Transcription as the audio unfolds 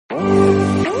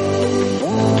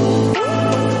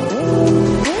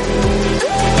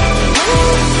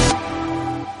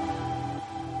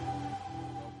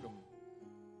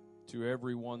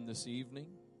everyone this evening.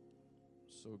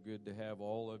 So good to have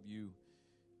all of you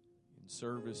in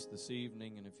service this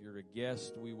evening. And if you're a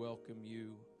guest, we welcome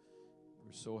you.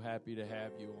 We're so happy to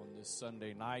have you on this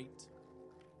Sunday night.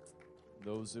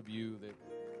 Those of you that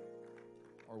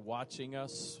are watching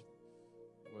us,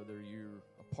 whether you're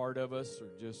a part of us or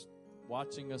just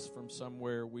watching us from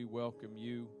somewhere, we welcome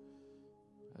you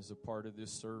as a part of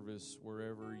this service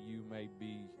wherever you may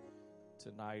be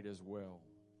tonight as well.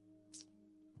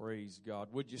 Praise God.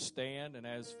 Would you stand, and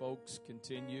as folks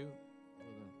continue for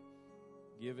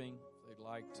the giving, if they'd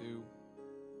like to.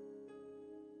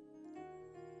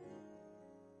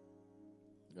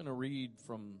 I'm going to read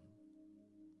from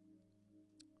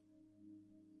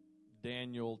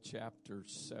Daniel chapter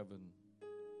 7.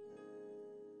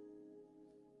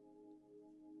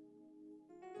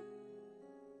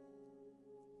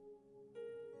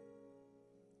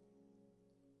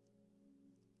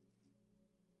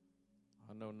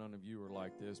 I know none of you are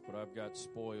like this, but I've got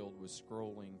spoiled with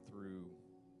scrolling through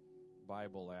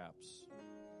Bible apps.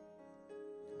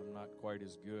 I'm not quite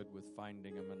as good with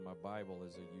finding them in my Bible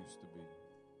as I used to be.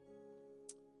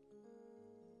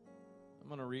 I'm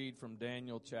going to read from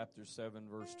Daniel chapter 7,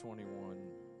 verse 21.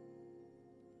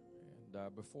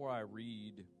 And before I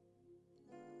read,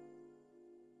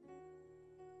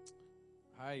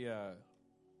 I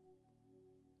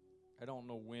don't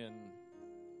know when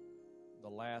the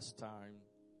last time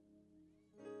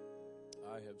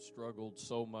I have struggled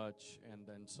so much, and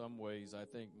in some ways I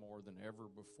think more than ever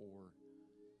before,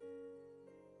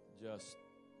 just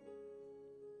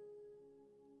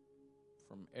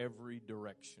from every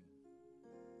direction.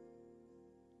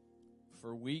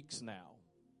 For weeks now,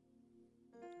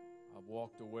 I've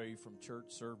walked away from church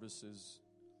services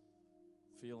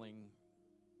feeling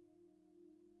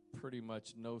pretty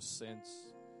much no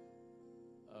sense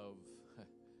of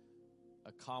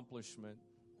accomplishment,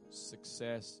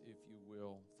 success, if you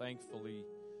will. Thankfully,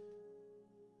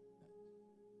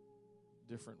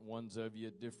 different ones of you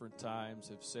at different times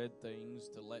have said things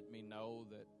to let me know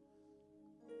that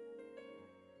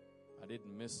I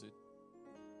didn't miss it.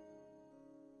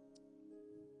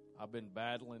 I've been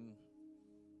battling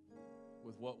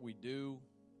with what we do.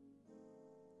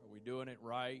 Are we doing it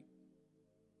right?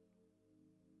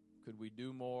 Could we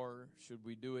do more? Should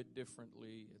we do it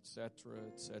differently? Etc.,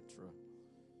 etc.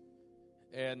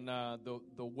 And the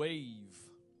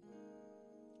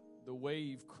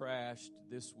wave crashed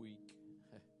this week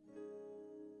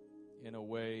in a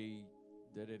way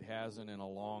that it hasn't in a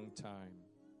long time.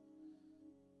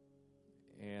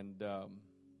 And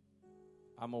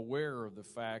I'm aware of the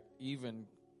fact even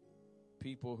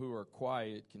people who are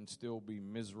quiet can still be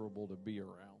miserable to be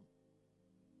around.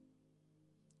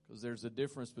 Because there's a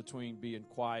difference between being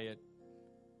quiet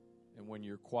and when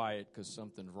you're quiet because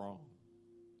something's wrong.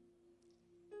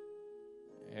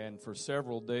 And for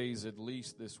several days, at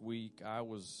least this week, I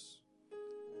was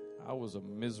a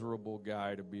miserable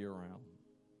guy to be around.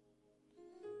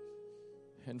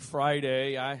 And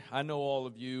Friday, I know all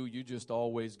of you just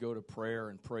always go to prayer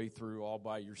and pray through all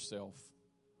by yourself.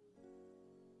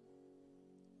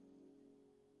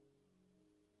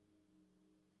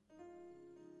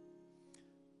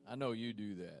 I know you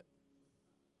do that.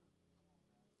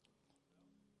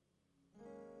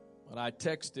 When I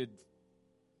texted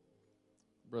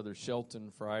Brother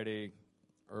Shelton Friday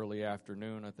early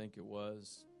afternoon, I think it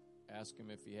was, asked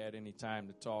him if he had any time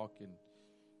to talk, and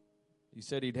he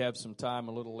said he'd have some time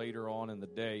a little later on in the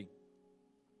day.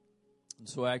 And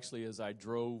so actually, as I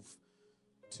drove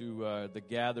to the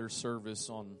gather service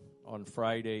on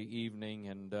Friday evening,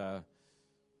 and I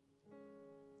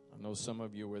know some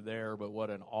of you were there, but what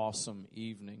an awesome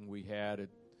evening we had at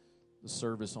the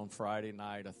service on Friday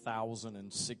night.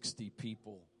 1,060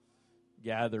 people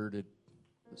gathered at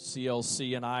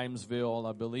CLC in Imesville.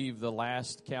 I believe the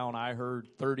last count I heard,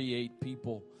 38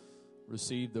 people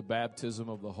received the baptism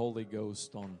of the Holy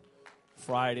Ghost on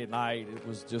Friday night. It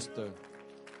was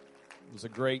a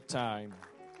great time.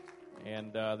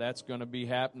 And that's going to be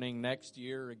happening next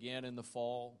year again in the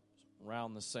fall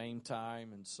around the same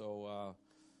time. And so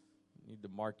you need to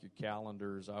mark your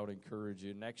calendars. I would encourage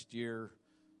you. Next year,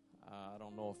 I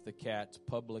don't know if the cat's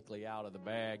publicly out of the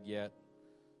bag yet,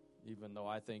 even though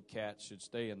I think cats should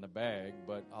stay in the bag,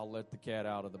 but I'll let the cat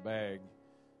out of the bag.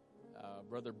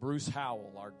 Brother Bruce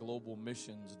Howell, our global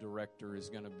missions director, is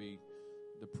going to be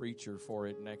the preacher for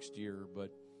it next year.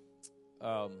 But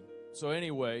so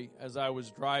anyway, as I was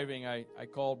driving, I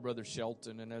called Brother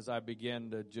Shelton, and as I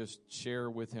began to just share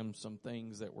with him some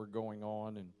things that were going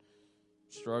on and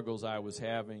struggles I was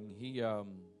having, he I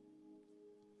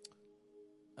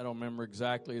don't remember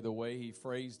exactly the way he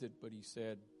phrased it, but he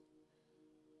said,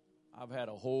 I've had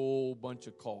a whole bunch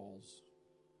of calls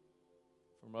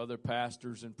from other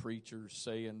pastors and preachers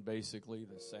saying basically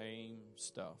the same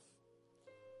stuff.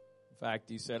 In fact,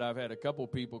 he said, I've had a couple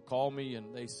people call me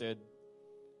and they said,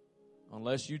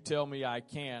 unless you tell me I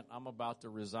can't, I'm about to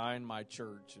resign my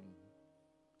church and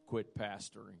quit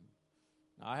pastoring.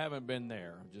 Now, I haven't been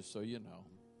there, just so you know.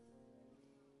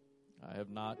 I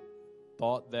have not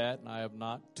thought that, and I have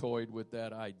not toyed with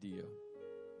that idea.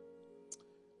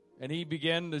 And he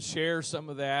began to share some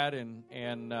of that, and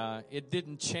it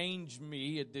didn't change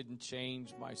me. It didn't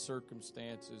change my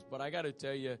circumstances. But I got to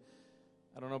tell you,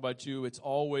 I don't know about you, it's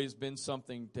always been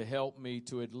something to help me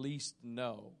to at least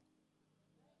know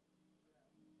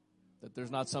that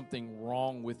there's not something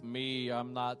wrong with me.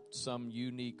 I'm not some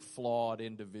unique, flawed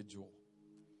individual.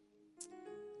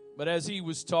 But as he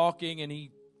was talking, and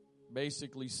he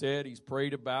basically said he's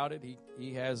prayed about it,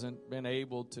 he hasn't been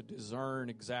able to discern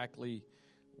exactly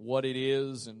what it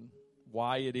is and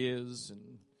why it is, and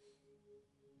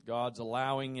God's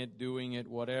allowing it, doing it,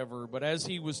 whatever. But as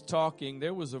he was talking,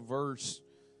 there was a verse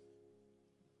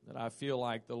that I feel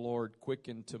like the Lord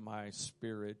quickened to my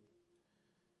spirit.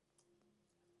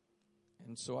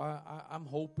 And so I'm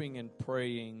hoping and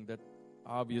praying that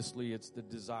obviously it's the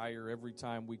desire every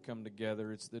time we come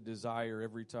together. It's the desire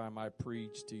every time I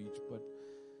preach, teach. But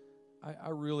I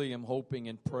really am hoping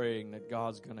and praying that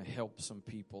God's going to help some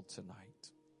people tonight.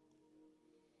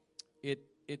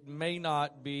 It may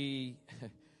not be,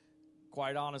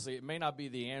 quite honestly, it may not be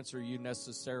the answer you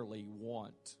necessarily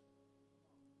want.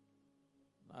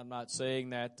 I'm not saying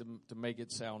that to make it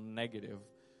sound negative,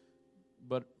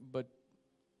 but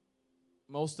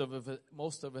most of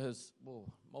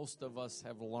us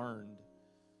have learned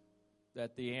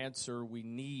that the answer we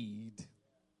need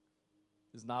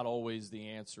is not always the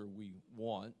answer we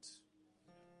want.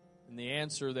 And the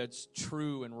answer that's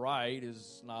true and right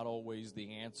is not always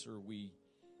the answer we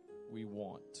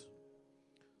want.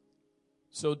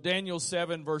 So Daniel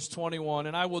 7 verse 21,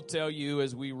 and I will tell you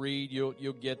as we read,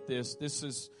 you'll get this. This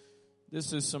is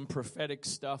some prophetic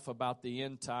stuff about the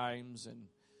end times. And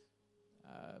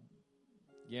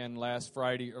again, last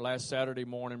Saturday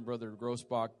morning, Brother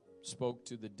Grossbach spoke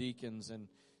to the deacons,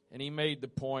 and he made the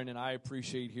point, and I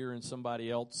appreciate hearing somebody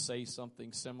else say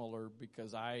something similar,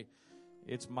 because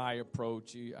it's my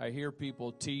approach. I hear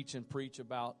people teach and preach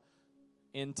about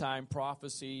end time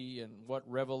prophecy and what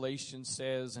Revelation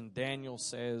says and Daniel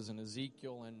says and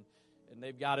Ezekiel, and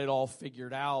they've got it all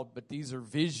figured out, but these are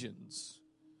visions.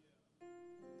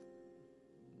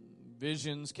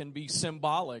 Visions can be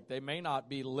symbolic. They may not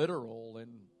be literal.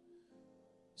 And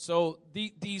so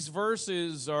these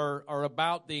verses are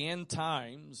about the end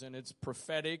times, and it's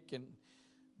prophetic.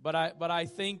 But I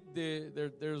think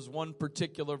there's one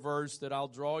particular verse that I'll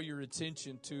draw your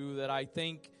attention to that I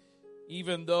think,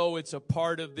 even though it's a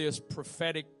part of this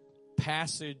prophetic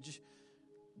passage,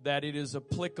 that it is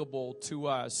applicable to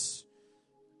us,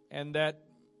 and that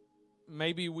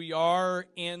maybe we are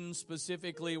in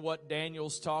specifically what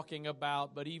Daniel's talking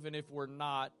about, but even if we're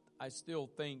not, I still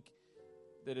think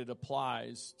that it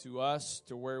applies to us,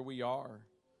 to where we are.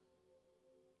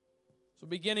 So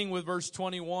beginning with verse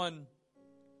 21,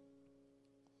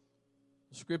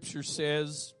 the scripture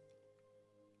says,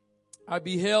 I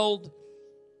beheld,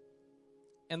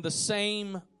 and the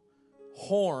same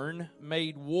horn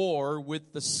made war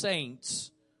with the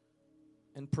saints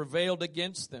and prevailed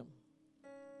against them,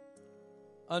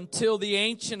 until the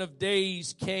Ancient of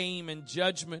Days came and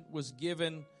judgment was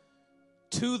given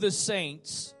to the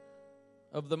saints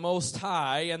of the Most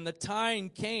High. And the time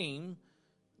came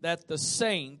that the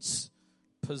saints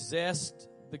possessed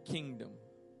the kingdom.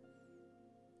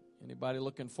 Anybody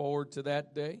looking forward to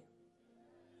that day?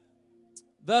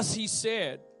 Thus he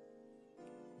said,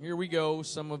 here we go,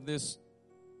 some of this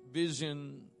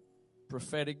vision,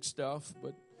 prophetic stuff,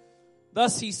 but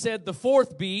thus he said, the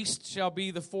fourth beast shall be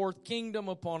the fourth kingdom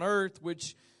upon earth,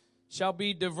 which shall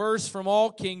be diverse from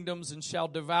all kingdoms, and shall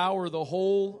devour the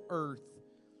whole earth,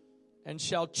 and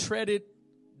shall tread it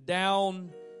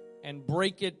down and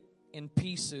break it in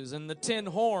pieces. And the 10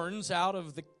 horns out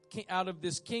of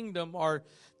this kingdom are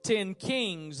 10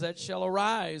 kings that shall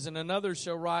arise, and another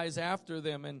shall rise after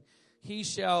them, and he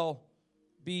shall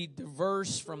be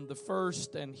diverse from the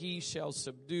first, and he shall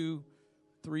subdue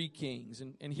 3 kings.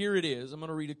 And here it is. I'm going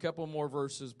to read a couple more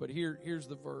verses, but here's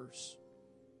the verse.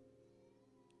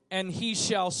 And he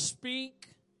shall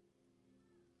speak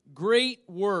great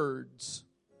words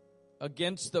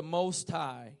against the Most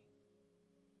High,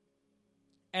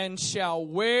 and shall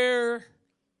wear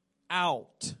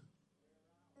out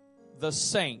the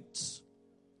saints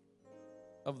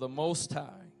of the Most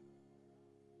High,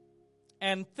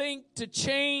 and think to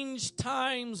change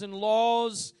times and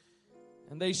laws,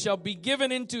 and they shall be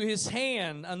given into his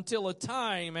hand until a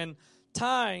time and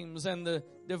times and the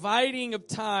dividing of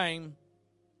time.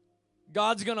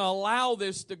 God's going to allow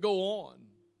this to go on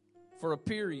for a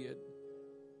period.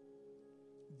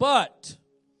 But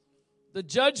the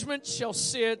judgment shall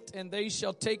sit, and they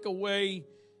shall take away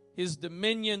his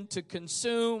dominion to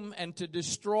consume and to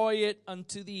destroy it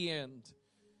unto the end.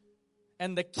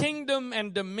 And the kingdom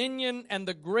and dominion and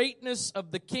the greatness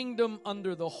of the kingdom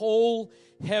under the whole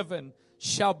heaven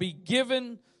shall be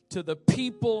given to the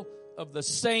people of the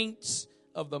saints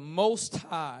of the Most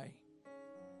High,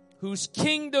 whose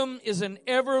kingdom is an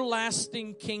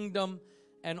everlasting kingdom,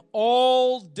 and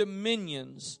all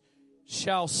dominions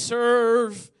shall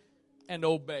serve and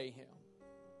obey him.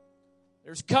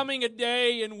 There's coming a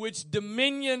day in which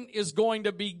dominion is going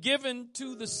to be given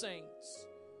to the saints.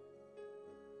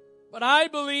 But I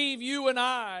believe you and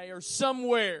I are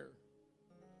somewhere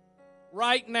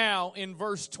right now in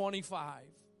verse 25.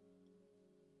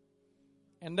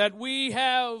 And that we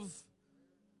have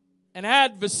an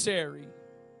adversary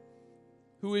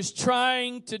who is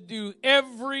trying to do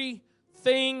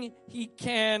everything he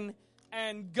can,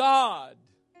 and God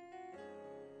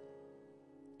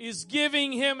is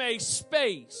giving him a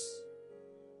space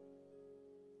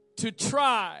to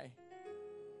try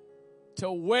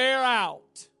to wear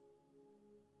out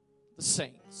the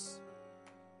saints.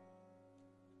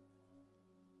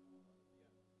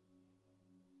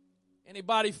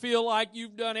 Anybody feel like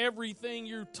you've done everything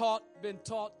you're been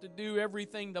taught to do,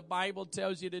 everything the Bible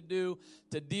tells you to do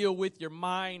to deal with your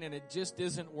mind, and it just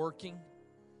isn't working?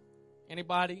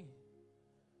 Anybody?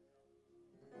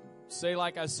 Say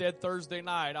like I said Thursday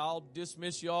night, I'll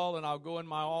dismiss y'all and I'll go in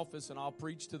my office and I'll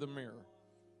preach to the mirror.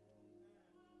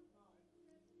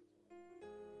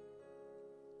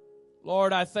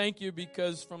 Lord, I thank you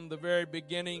because from the very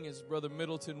beginning, as Brother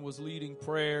Middleton was leading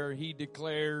prayer, he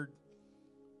declared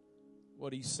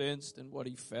what he sensed and what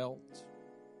he felt.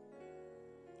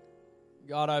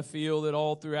 God, I feel that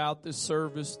all throughout this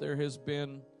service there has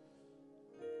been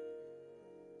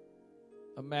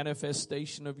a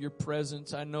manifestation of your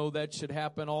presence. I know that should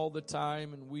happen all the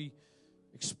time, and we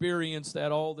experience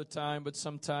that all the time, but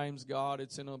sometimes, God,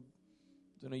 it's in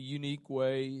a unique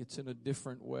way. It's in a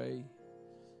different way.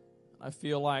 I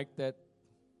feel like that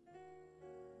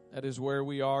is where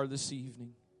we are this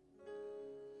evening.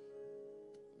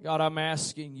 God, I'm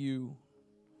asking you,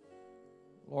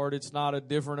 Lord, it's not a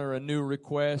different or a new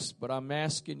request, but I'm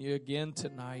asking you again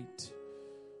tonight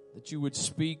that you would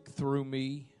speak through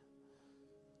me,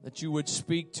 that you would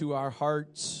speak to our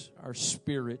hearts, our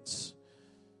spirits.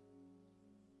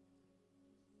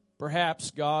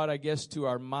 Perhaps, God, I guess to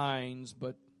our minds,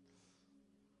 but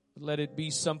let it be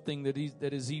something that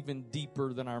is even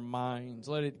deeper than our minds.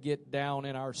 Let it get down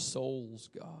in our souls,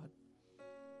 God.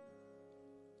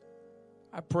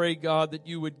 I pray, God, that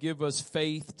you would give us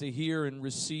faith to hear and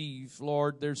receive.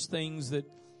 Lord, there's things that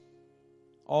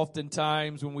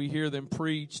oftentimes when we hear them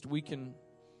preached, we can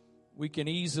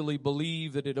easily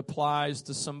believe that it applies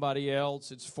to somebody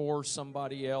else. It's for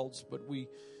somebody else, but we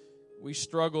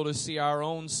struggle to see our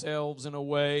own selves in a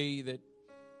way that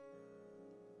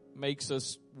makes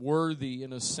us worthy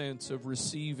in a sense of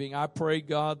receiving. I pray,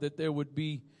 God, that there would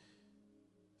be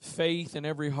faith in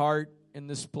every heart in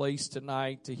this place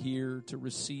tonight to hear, to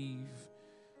receive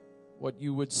what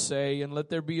you would say, and let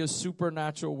there be a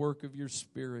supernatural work of your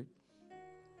Spirit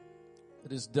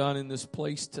that is done in this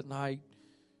place tonight.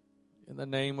 In the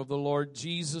name of the Lord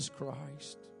Jesus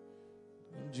Christ.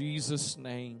 In Jesus'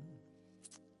 name,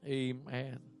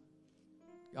 amen.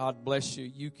 God bless you.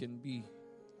 You can be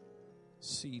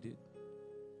seated.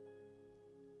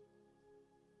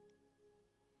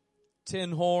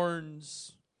 10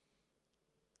 horns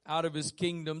out of his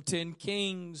kingdom, 10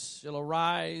 kings shall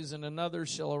arise, and another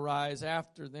shall arise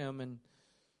after them, and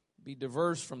be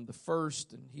diverse from the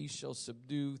first, and he shall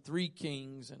subdue 3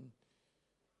 kings. And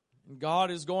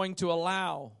God is going to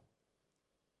allow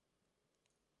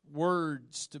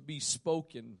words to be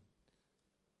spoken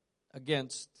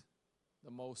against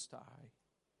the Most High.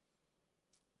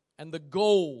 And the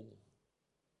goal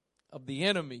of the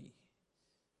enemy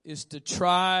is to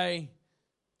try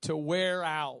to wear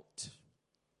out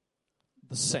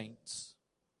the saints.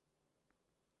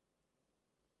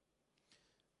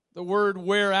 The word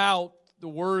wear out, the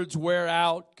words wear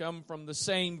out come from the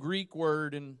same Greek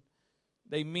word, and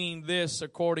they mean this,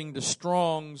 according to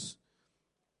Strong's,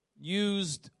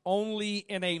 used only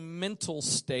in a mental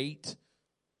state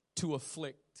to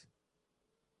afflict.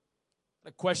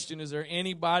 The question, is there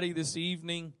anybody this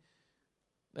evening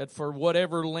that for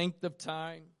whatever length of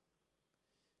time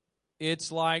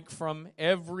It's like from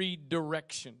every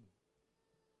direction,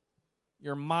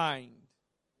 your mind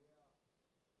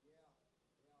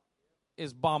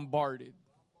is bombarded.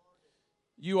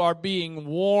 You are being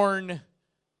worn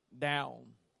down.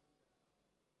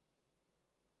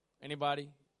 Anybody?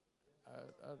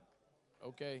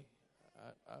 Okay.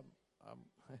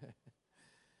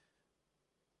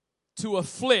 To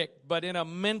afflict, but in a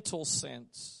mental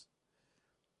sense.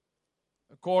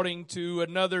 According to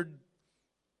another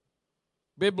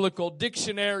biblical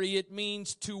dictionary, it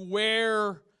means to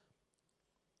wear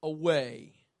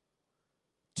away,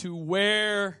 to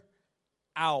wear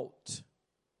out,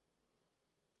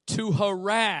 to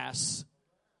harass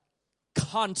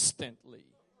constantly.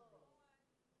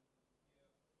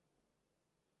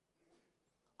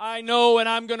 I know, and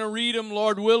I'm going to read them,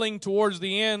 Lord willing, towards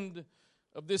the end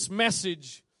of this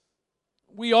message.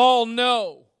 We all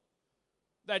know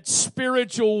that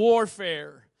spiritual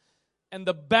warfare and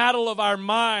the battle of our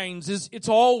minds it's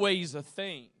always a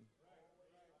thing.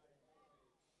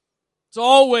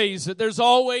 There's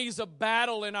always a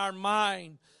battle in our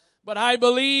mind. But I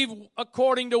believe,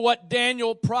 according to what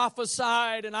Daniel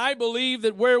prophesied, and I believe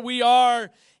that where we are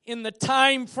in the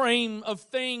time frame of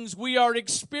things, we are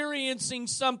experiencing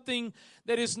something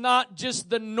that is not just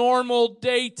the normal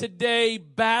day-to-day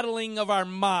battling of our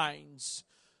minds.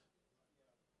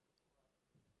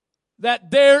 That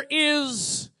there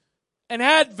is an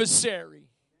adversary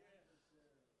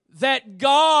that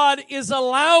God is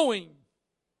allowing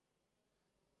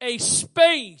a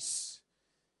space,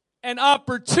 an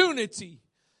opportunity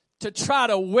to try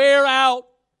to wear out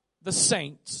the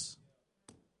saints.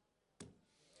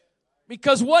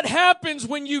 Because what happens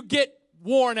when you get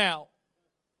worn out?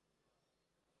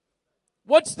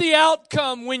 What's the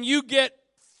outcome when you get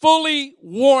fully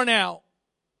worn out?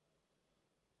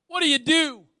 What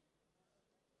do?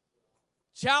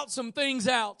 Shout some things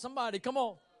out. Somebody, come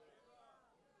on.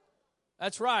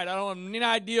 That's right. I don't have any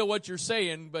idea what you're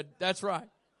saying, but that's right.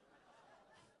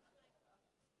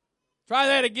 Try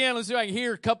that again. Let's see if I can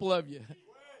hear a couple of you.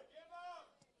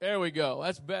 There we go.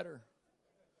 That's better.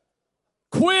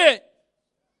 Quit.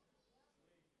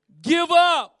 Give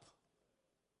up.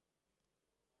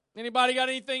 Anybody got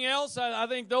anything else? I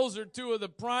think those are two of the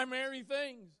primary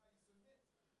things.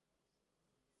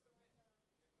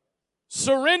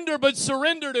 Surrender, but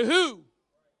surrender to who?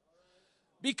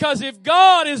 Because if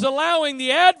God is allowing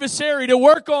the adversary to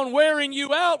work on wearing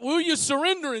you out, who are you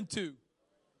surrendering to?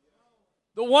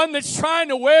 The one that's trying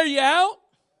to wear you out?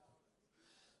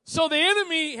 So the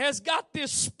enemy has got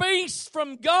this space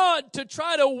from God to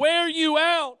try to wear you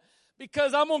out.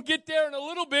 Because I'm going to get there in a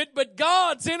little bit, but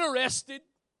God's interested.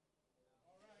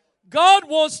 God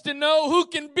wants to know who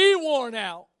can be worn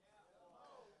out.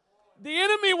 The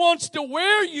enemy wants to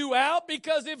wear you out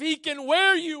because if he can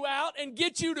wear you out and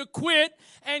get you to quit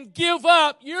and give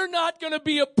up, you're not going to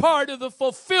be a part of the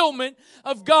fulfillment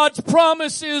of God's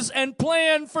promises and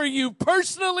plan for you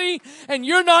personally, and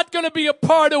you're not going to be a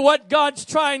part of what God's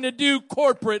trying to do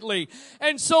corporately.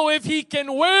 And so if he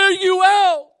can wear you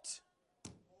out,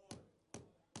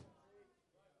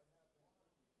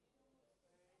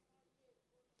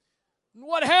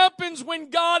 what happens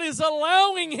when God is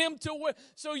allowing him to?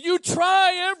 So you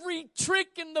try every trick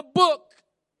in the book.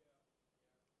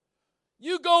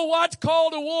 You go watch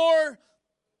Call to War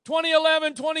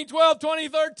 2011, 2012,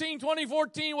 2013,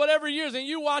 2014, whatever years, and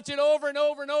you watch it over and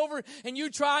over and over, and you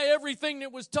try everything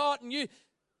that was taught, and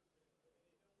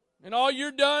all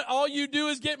you do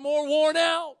is get more worn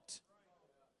out.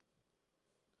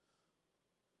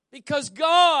 Because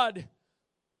God,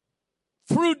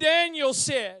 through Daniel,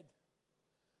 said,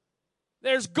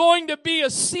 there's going to be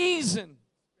a season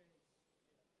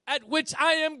at which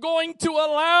I am going to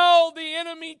allow the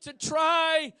enemy to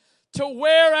try to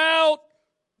wear out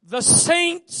the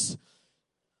saints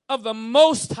of the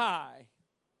Most High.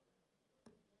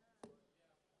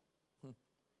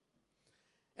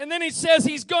 And then he says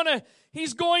he's going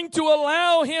to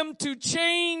allow him to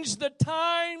change the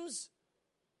times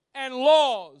and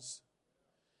laws.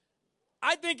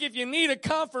 I think if you need a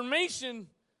confirmation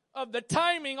of the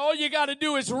timing, all you got to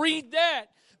do is read that,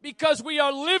 because we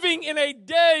are living in a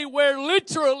day where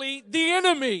literally the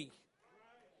enemy,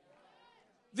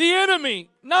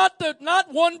 not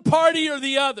one party or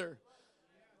the other.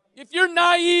 If you're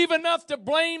naive enough to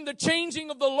blame the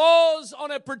changing of the laws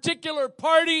on a particular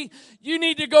party, you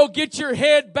need to go get your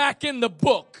head back in the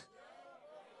book.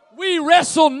 We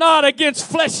wrestle not against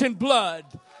flesh and blood.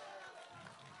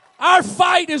 Our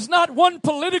fight is not one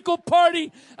political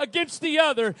party against the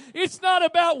other. It's not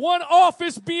about one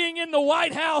office being in the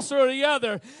White House or the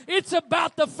other. It's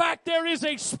about the fact there is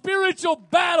a spiritual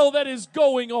battle that is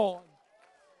going on.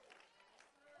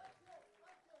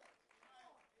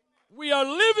 We are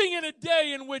living in a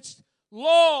day in which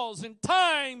laws and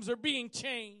times are being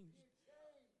changed.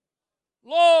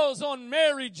 Laws on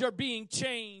marriage are being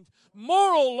changed.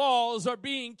 Moral laws are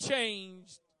being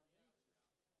changed.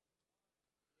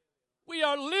 We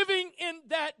are living in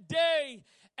that day,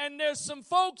 and there's some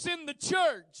folks in the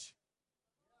church.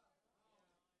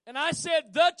 And I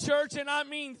said the church, and I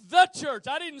mean the church.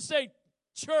 I didn't say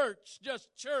church, just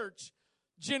church,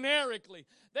 generically.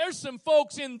 There's some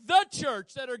folks in the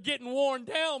church that are getting worn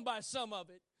down by some of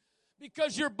it,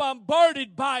 because you're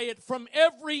bombarded by it from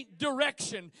every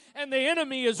direction. And the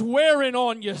enemy is wearing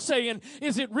on you, saying,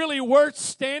 is it really worth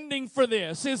standing for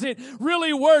this? Is it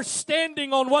really worth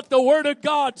standing on what the Word of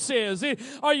God says?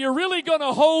 Are you really going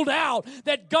to hold out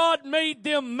that God made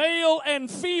them male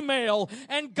and female,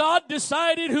 and God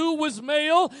decided who was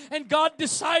male, and God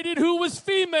decided who was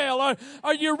female?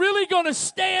 Are you really going to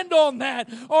stand on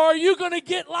that? Or are you going to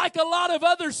get like a lot of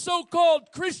other so-called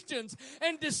Christians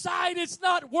and decide it's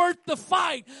not worth the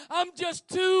fight? I'm just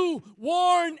too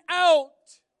worn out.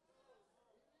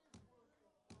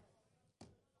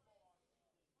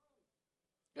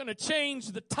 Going to change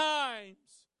the times.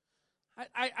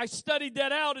 I studied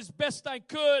that out as best I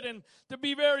could, and to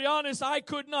be very honest, I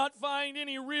could not find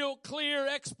any real clear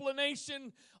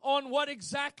explanation on what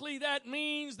exactly that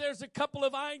means. There's a couple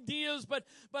of ideas, but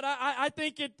I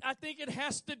think it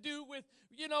has to do with,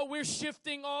 we're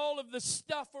shifting all of the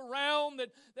stuff around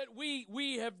that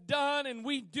we have done and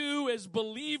we do as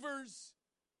believers.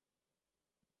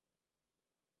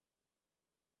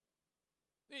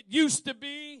 It used to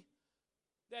be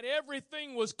that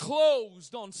everything was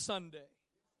closed on Sunday.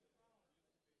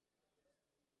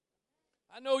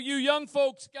 I know you young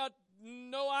folks got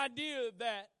no idea of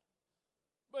that.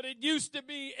 But it used to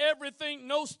be everything,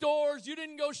 no stores. You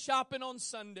didn't go shopping on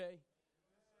Sunday.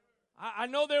 I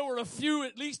know there were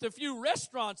at least a few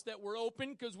restaurants that were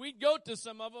open, because we'd go to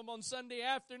some of them on Sunday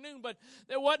afternoon, but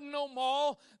there wasn't no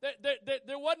mall.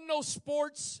 There wasn't no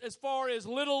sports as far as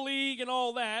Little League and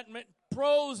all that,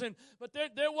 pros, but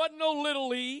there wasn't no Little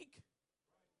League.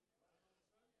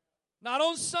 Not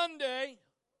on Sunday.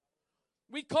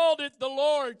 We called it the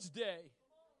Lord's Day.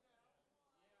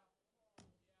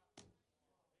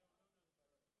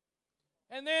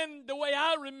 And then the way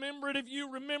I remember it, if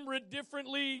you remember it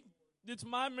differently, it's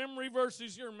my memory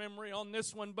versus your memory on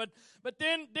this one. But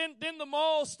then the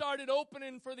mall started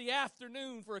opening for the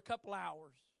afternoon for a couple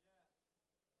hours,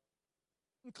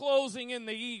 and closing in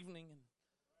the evening.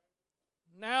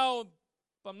 Now,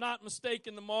 if I'm not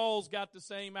mistaken, the mall's got the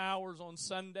same hours on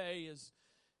Sunday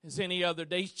as any other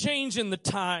day. He's changing the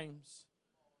times.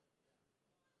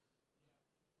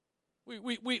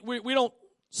 We don't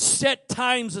set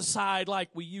times aside like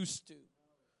we used to.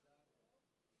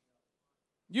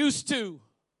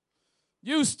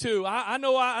 I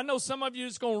know some of you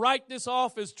is going to write this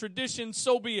off as tradition,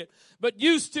 so be it. But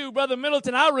used to, Brother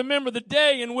Middleton, I remember the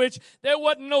day in which there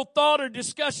wasn't no thought or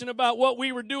discussion about what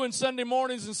we were doing Sunday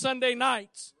mornings and Sunday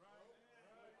nights.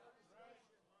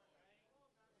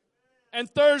 And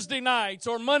Thursday nights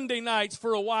or Monday nights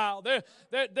for a while. There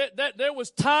was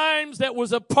times that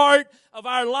was a part of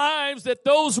our lives that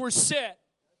those were set.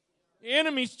 The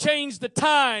enemy's changed the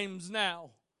times now.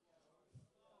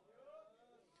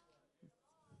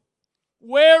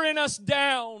 Wearing us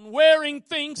down, wearing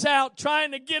things out,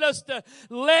 trying to get us to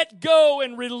let go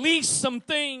and release some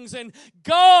things. And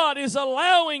God is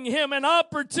allowing him an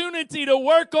opportunity to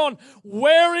work on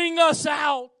wearing us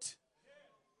out.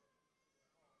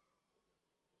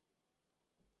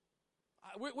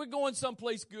 We're going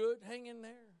someplace good. Hang in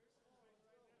there.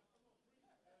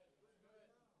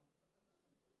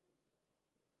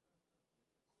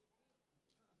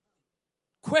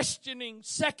 Questioning,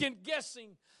 second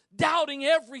guessing, doubting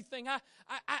everything. I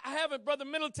haven't, Brother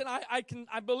Middleton,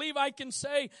 I believe I can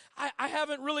say I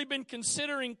haven't really been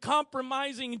considering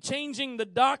compromising and changing the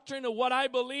doctrine of what I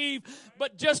believe,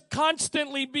 but just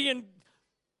constantly being,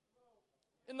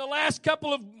 in the last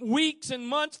couple of weeks and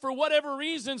months, for whatever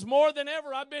reasons, more than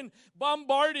ever, I've been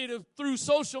bombarded through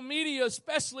social media,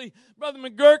 especially, Brother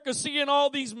McGurk, seeing all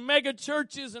these mega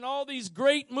churches and all these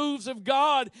great moves of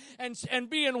God, and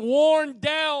being worn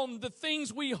down, the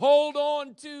things we hold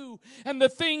on to and the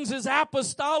things as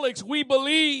apostolics we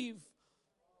believe.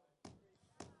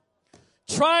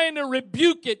 Trying to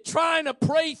rebuke it, trying to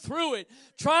pray through it,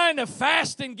 trying to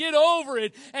fast and get over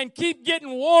it, and keep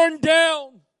getting worn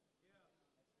down.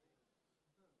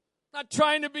 Not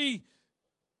trying to be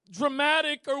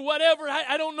dramatic or whatever.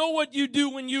 I don't know what you do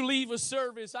when you leave a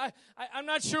service. I'm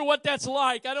not sure what that's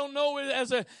like. I don't know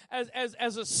as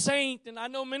a saint, and I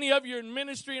know many of you are in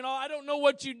ministry and all. I don't know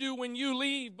what you do when you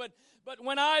leave, but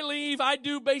when I leave, I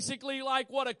do basically like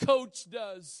what a coach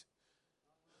does.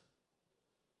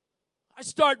 I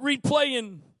start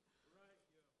replaying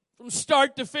from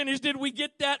start to finish. Did we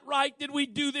get that right? Did we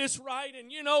do this right?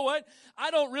 And you know what?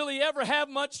 I don't really ever have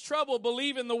much trouble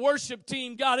believing the worship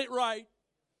team got it right.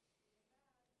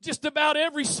 Just about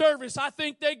every service, I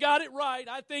think they got it right.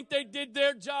 I think they did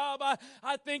their job.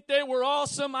 I think they were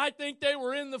awesome. I think they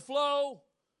were in the flow.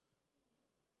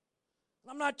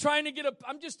 I'm not trying to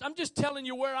I'm just telling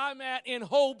you where I'm at in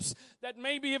hopes that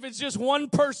maybe if it's just one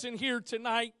person here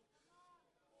tonight,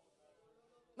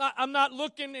 I'm not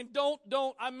looking and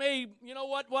I may, you know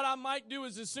what I might do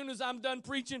is as soon as I'm done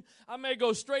preaching, I may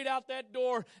go straight out that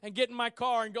door and get in my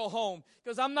car and go home.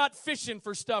 Because I'm not fishing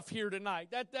for stuff here tonight.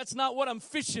 That's not what I'm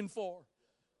fishing for.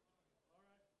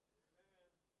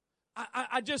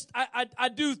 I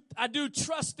do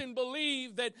trust and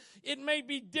believe that it may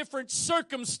be different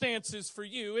circumstances for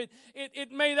you.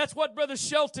 It may, that's what Brother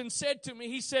Shelton said to me.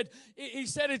 He said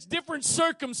it's different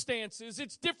circumstances,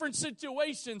 it's different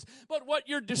situations, but what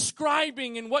you're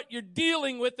describing and what you're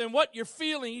dealing with and what you're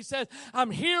feeling, he said,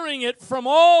 I'm hearing it from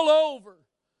all over.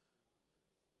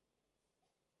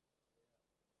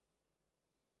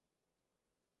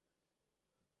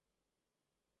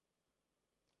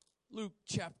 Luke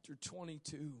chapter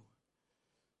 22,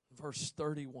 verse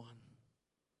 31.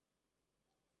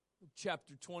 Luke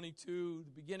chapter 22,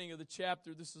 the beginning of the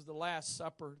chapter, this is the Last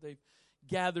Supper. They've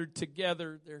gathered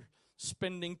together. They're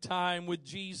spending time with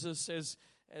Jesus as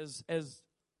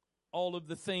all of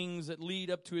the things that lead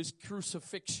up to his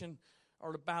crucifixion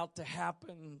are about to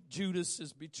happen. Judas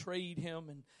has betrayed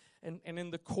him, and in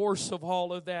the course of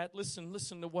all of that, listen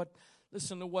to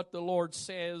what the Lord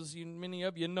says. Many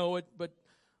of you know it, but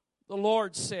the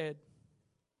Lord said,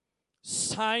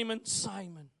 Simon,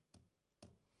 Simon,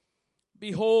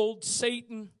 behold,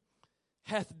 Satan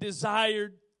hath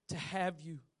desired to have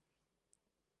you,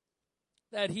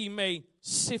 that he may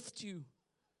sift you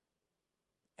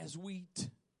as wheat.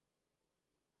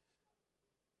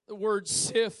 The word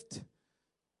sift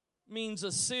means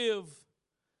a sieve,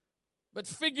 but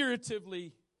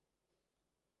figuratively,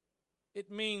 it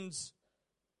means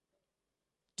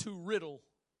to riddle.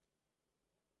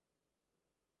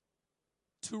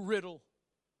 To riddle.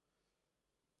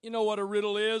 You know what a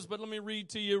riddle is, but let me read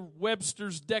to you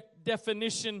Webster's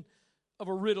definition of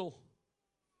a riddle.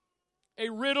 A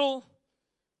riddle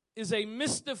is a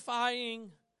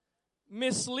mystifying,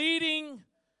 misleading,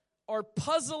 or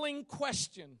puzzling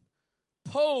question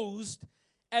posed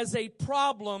as a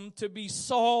problem to be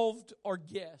solved or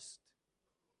guessed.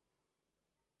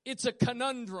 It's a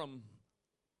conundrum.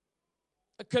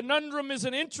 A conundrum is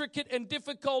an intricate and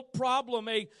difficult problem,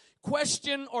 a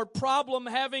question or problem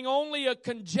having only a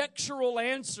conjectural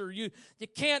answer. You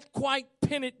can't quite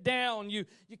pin it down. You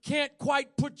can't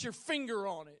quite put your finger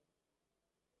on it.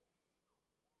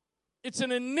 It's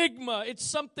an enigma. It's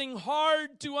something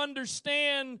hard to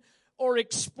understand or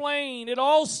explain. It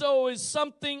also is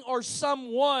something or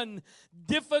someone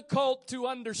difficult to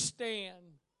understand.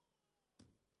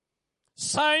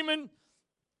 Satan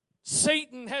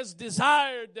has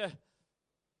desired to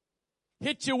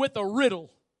hit you with a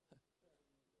riddle.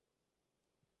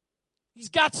 He's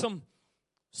got some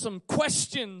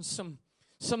questions,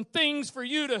 some things for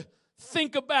you to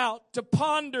think about, to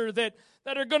ponder that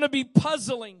are going to be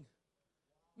puzzling,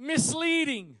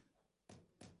 misleading.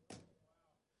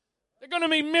 They're going to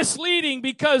be misleading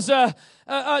because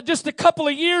just a couple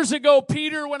of years ago,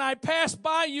 Peter, when I passed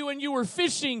by you and you were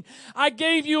fishing, I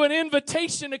gave you an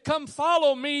invitation to come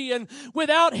follow me. And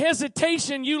without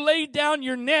hesitation, you laid down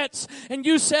your nets and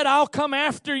you said, I'll come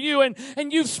after you. And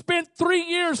you've spent 3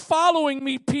 years following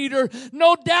me, Peter,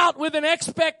 no doubt with an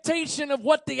expectation of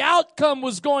what the outcome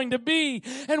was going to be.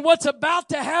 And what's about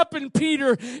to happen,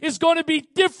 Peter, is going to be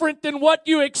different than what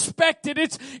you expected.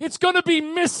 It's going to be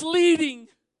misleading.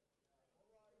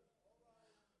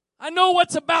 I know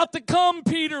what's about to come,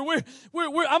 Peter.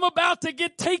 I'm about to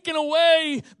get taken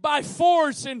away by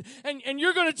force, and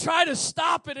you're going to try to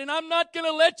stop it, and I'm not going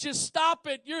to let you stop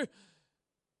it. You're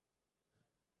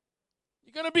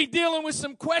going to be dealing with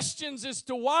some questions as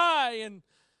to why and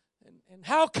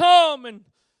how come, and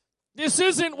this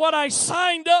isn't what I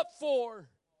signed up for.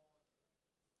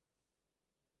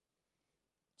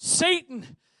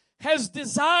 Satan has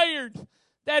desired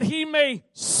that he may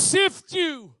sift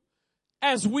you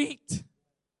as wheat.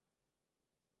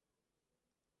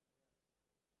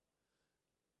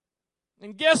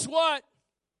 And guess what?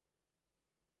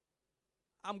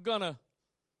 I'm going to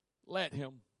let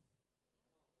him.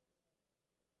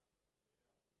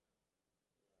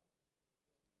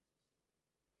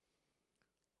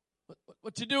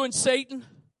 What you doing, Satan?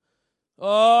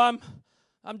 Oh,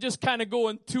 I'm just kind of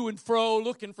going to and fro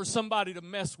looking for somebody to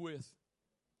mess with.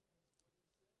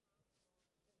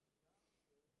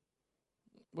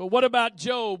 Well, what about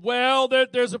Job? Well,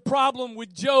 there's a problem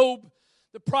with Job.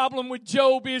 The problem with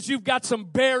Job is you've got some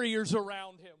barriers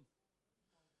around him.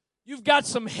 You've got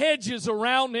some hedges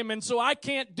around him, and so I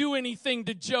can't do anything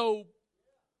to Job.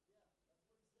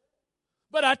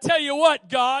 But I tell you what,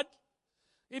 God,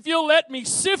 if you'll let me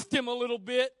sift him a little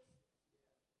bit,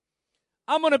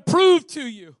 I'm going to prove to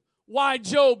you why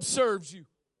Job serves you.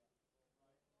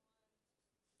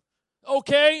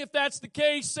 Okay, if that's the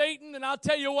case, Satan, then I'll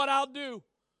tell you what I'll do.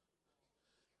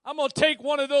 I'm going to take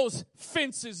one of those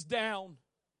fences down.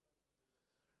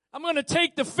 I'm going to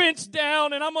take the fence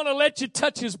down and I'm going to let you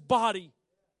touch his body.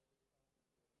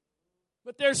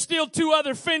 But there's still two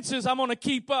other fences I'm going to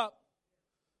keep up.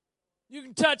 You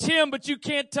can touch him, but you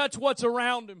can't touch what's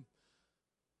around him.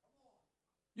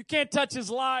 You can't touch his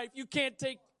life. You can't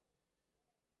take...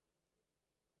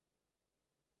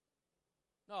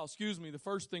 No, excuse me. The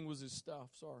first thing was his stuff.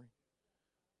 Sorry.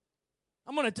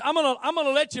 I'm gonna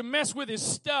let you mess with his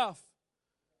stuff.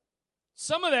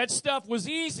 Some of that stuff was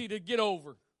easy to get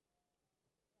over.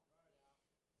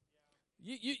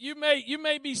 You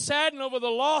may be saddened over the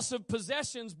loss of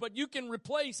possessions, but you can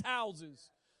replace houses.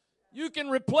 You can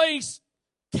replace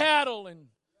cattle and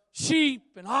sheep,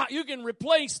 and you can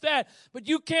replace that, but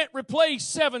you can't replace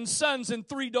 7 sons and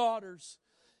 3 daughters.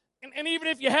 And even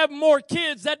if you have more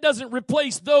kids, that doesn't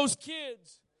replace those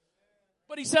kids.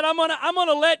 But he said, I'm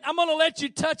gonna let you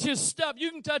touch his stuff.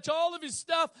 You can touch all of his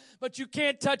stuff, but you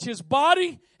can't touch his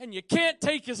body, and you can't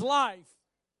take his life.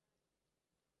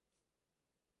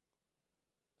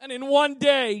 And in one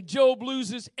day, Job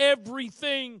loses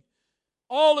everything,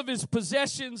 all of his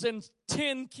possessions and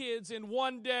 10 kids in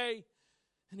one day.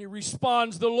 And he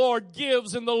responds, the Lord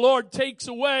gives and the Lord takes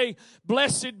away.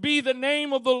 Blessed be the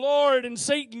name of the Lord. And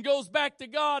Satan goes back to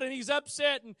God and he's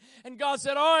upset. And God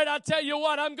said, all right, I'll tell you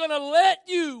what, I'm going to let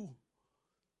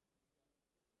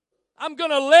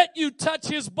you touch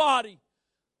his body.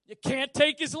 You can't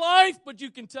take his life, but you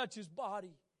can touch his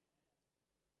body.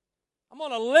 I'm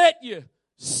going to let you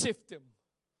sift him.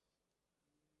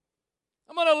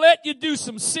 I'm going to let you do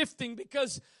some sifting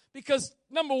because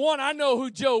number one, I know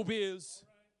who Job is.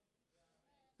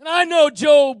 And I know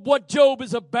what Job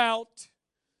is about.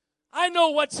 I know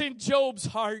what's in Job's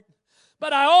heart.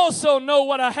 But I also know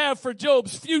what I have for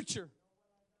Job's future.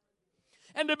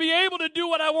 And to be able to do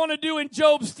what I want to do in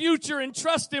Job's future and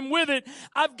trust him with it,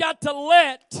 I've got to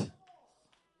let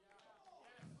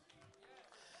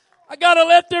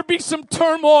there be some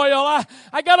turmoil.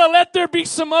 I got to let there be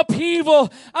some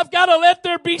upheaval. I've got to let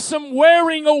there be some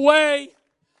wearing away.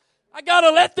 I got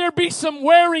to let there be some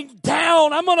wearing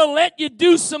down. I'm going to let you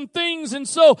do some things. And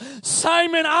so,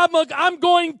 Simon, I'm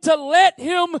going to let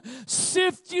him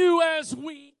sift you as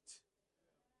wheat.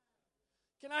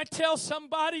 Can I tell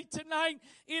somebody tonight,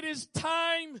 it is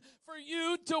time for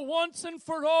you to once and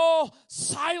for all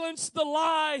silence the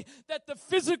lie that the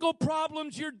physical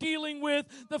problems you're dealing with,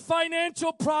 the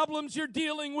financial problems you're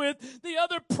dealing with, the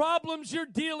other problems you're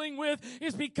dealing with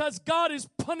is because God is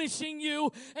punishing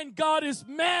you and God is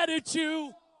mad at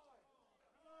you.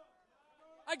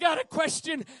 I got a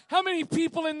question. How many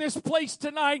people in this place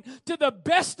tonight, to the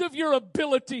best of your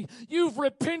ability, you've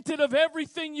repented of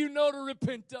everything you know to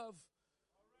repent of?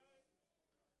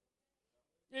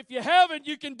 If you haven't,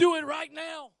 you can do it right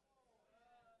now.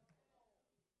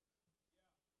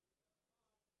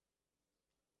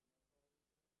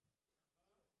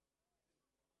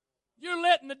 You're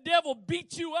letting the devil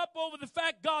beat you up over the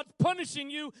fact God's punishing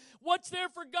you. What's there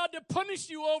for God to punish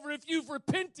you over if you've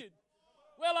repented?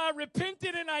 Well, I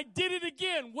repented and I did it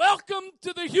again. Welcome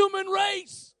to the human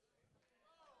race.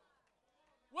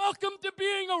 Welcome to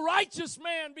being a righteous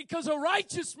man, because a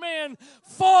righteous man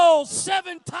falls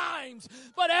 7 times.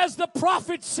 But as the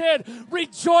prophet said,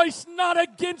 rejoice not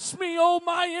against me, O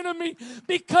my enemy,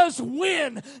 because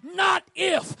when, not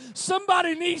if.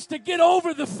 Somebody needs to get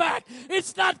over the fact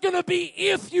it's not going to be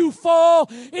if you fall,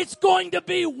 it's going to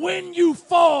be when you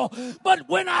fall. But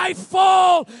when I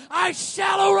fall, I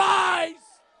shall arise.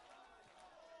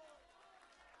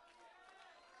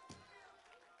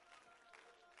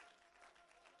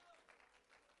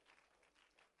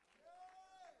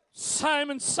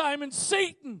 Simon, Simon,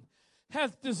 Satan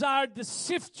hath desired to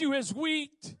sift you as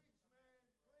wheat.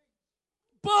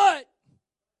 But,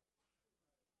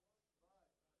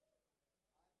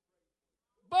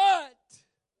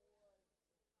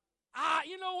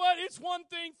 you know what? It's one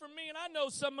thing for me, and I know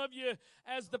some of you,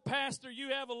 as the pastor, you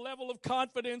have a level of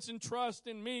confidence and trust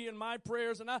in me and my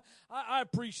prayers, and I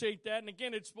appreciate that. And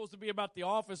again, it's supposed to be about the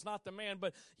office, not the man.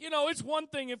 But, you know, it's one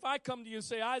thing if I come to you and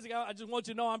say, Isaac, I just want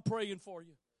you to know I'm praying for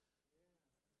you.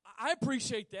 I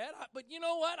appreciate that. But you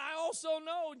know what? I also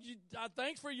know,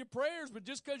 thanks for your prayers, but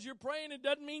just because you're praying, it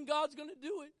doesn't mean God's going to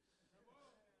do it.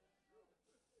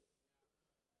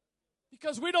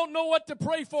 Because we don't know what to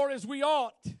pray for as we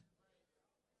ought. And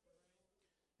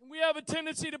we have a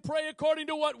tendency to pray according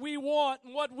to what we want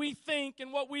and what we think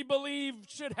and what we believe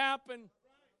should happen.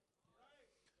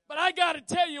 But I got to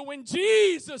tell you, when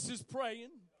Jesus is praying,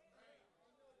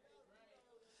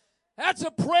 that's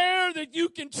a prayer that you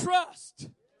can trust.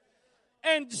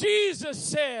 And Jesus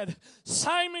said,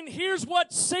 Simon, here's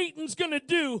what Satan's going to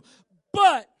do,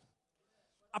 but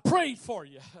I prayed for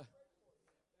you.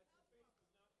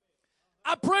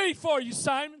 I prayed for you,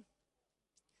 Simon.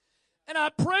 And I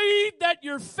prayed that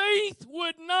your faith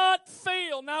would not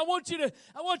fail. Now I want you to,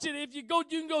 if you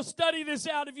can go study this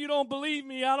out if you don't believe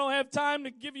me. I don't have time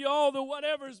to give you all the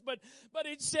whatevers, but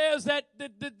it says that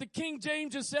the King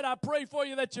James just said, I pray for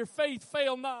you that your faith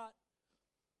fail not.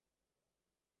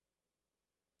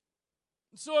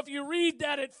 So if you read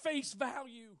that at face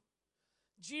value,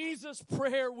 Jesus'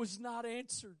 prayer was not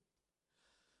answered.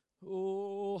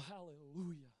 Oh,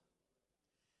 hallelujah.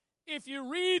 If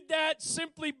you read that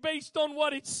simply based on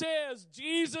what it says,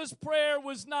 Jesus' prayer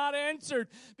was not answered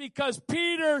because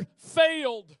Peter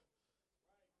failed.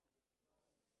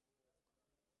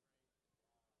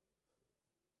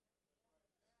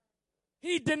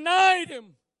 He denied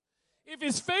him. If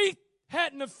his faith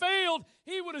hadn't have failed,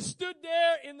 he would have stood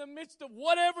there in the midst of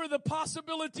whatever the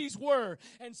possibilities were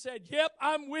and said, yep,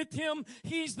 I'm with him.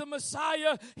 He's the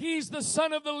Messiah. He's the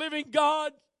Son of the living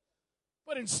God.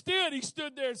 But instead, he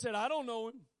stood there and said, I don't know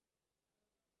him.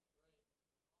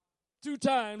 2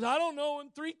 times. I don't know him.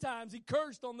 3 times. He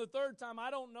cursed on the 3rd time. I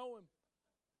don't know him.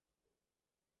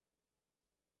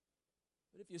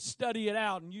 But if you study it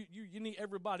out, and you need,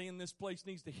 everybody in this place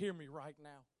needs to hear me right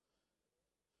now.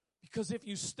 Because if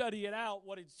you study it out,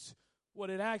 what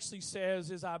it actually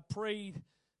says is, I prayed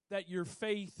that your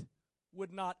faith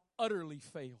would not utterly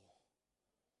fail.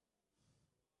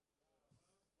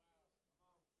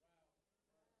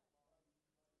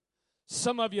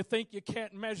 Some of you think you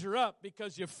can't measure up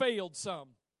because you failed some.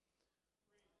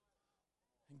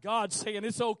 And God's saying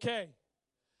it's okay.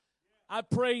 I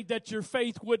prayed that your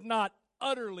faith would not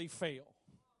utterly fail.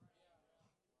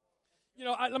 You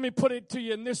know, let me put it to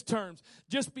you in this terms.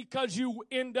 Just because you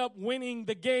end up winning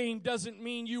the game doesn't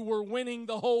mean you were winning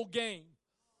the whole game.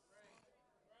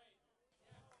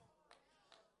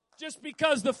 Just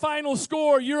because the final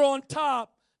score, you're on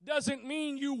top, doesn't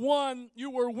mean you won. You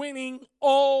were winning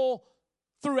all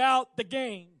throughout the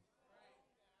game.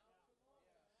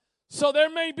 So there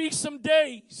may be some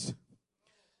days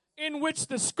in which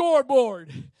the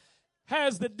scoreboard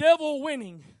has the devil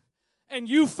winning and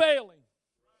you failing.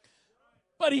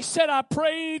 But he said, I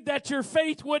prayed that your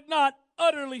faith would not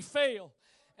utterly fail.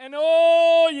 And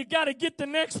oh, you got to get the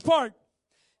next part.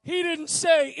 He didn't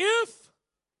say if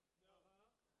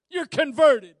you're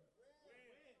converted.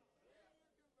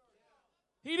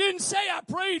 He didn't say, I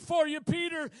prayed for you,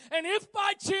 Peter, and if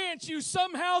by chance you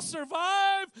somehow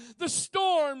survive the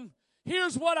storm,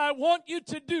 here's what I want you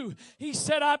to do. He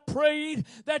said, I prayed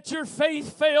that your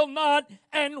faith fail not,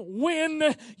 and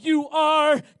when you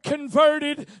are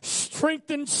converted,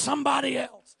 strengthen somebody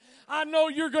else. I know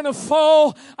you're going to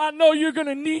fall. I know you're going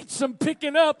to need some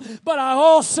picking up, but I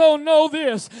also know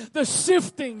this. The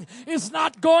sifting is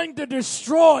not going to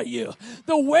destroy you.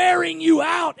 The wearing you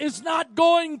out is not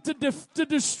going to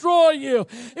destroy you.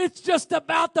 It's just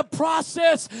about the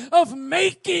process of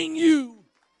making you.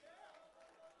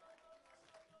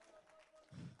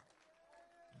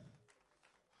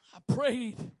 I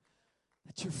prayed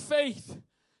that your faith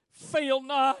fail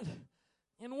not.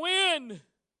 And when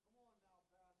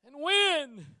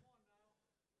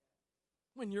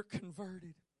you're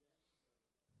converted.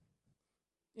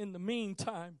 In the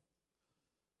meantime,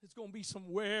 it's going to be some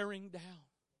wearing down.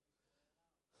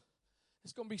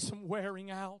 It's going to be some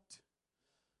wearing out.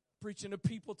 Preaching to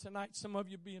people tonight, some of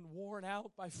you being worn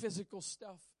out by physical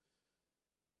stuff.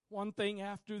 One thing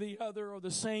after the other, or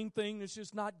the same thing that's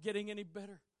just not getting any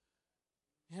better.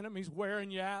 Enemy's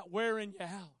wearing you out,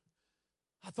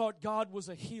 I thought God was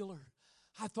a healer.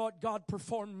 I thought God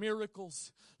performed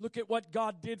miracles. Look at what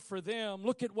God did for them.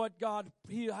 Look at what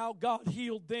how God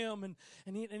healed them, and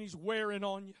He's wearing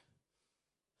on you.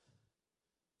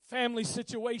 Family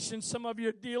situations some of you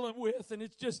are dealing with, and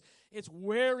it's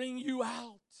wearing you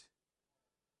out.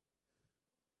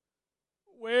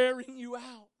 wearing you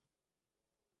out.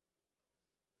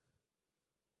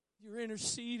 You're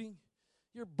interceding,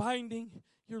 you're binding,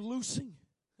 you're loosing.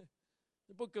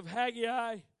 The book of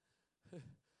Haggai, the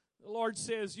Lord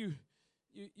says you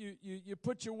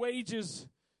put your wages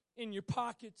in your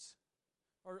pockets.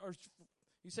 Or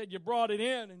he said you brought it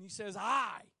in, and he says,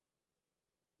 I,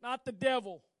 not the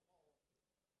devil.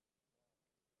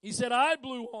 He said, I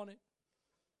blew on it.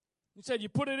 He said you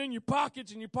put it in your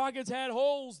pockets, and your pockets had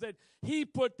holes that he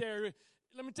put there.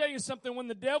 Let me tell you something. When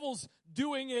the devil's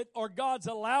doing it or God's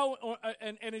allowing,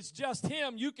 and it's just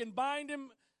him, you can bind him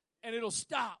and it'll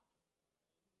stop.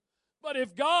 But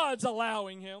if God's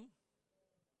allowing him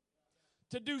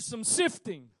to do some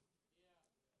sifting,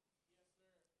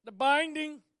 the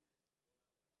binding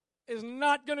is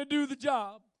not going to do the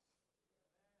job.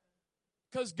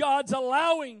 Because God's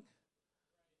allowing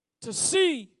to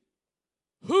see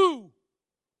who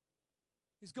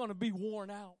is going to be worn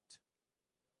out.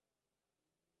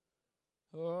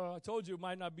 I told you it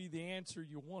might not be the answer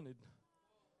you wanted.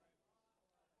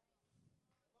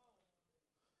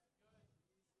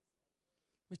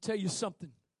 Let me tell you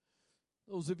something.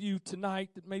 Those of you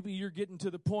tonight that maybe you're getting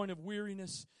to the point of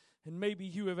weariness, and maybe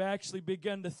you have actually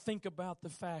begun to think about the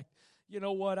fact, you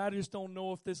know what, I just don't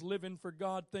know if this living for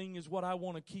God thing is what I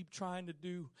want to keep trying to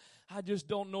do. I just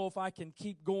don't know if I can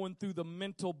keep going through the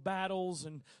mental battles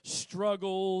and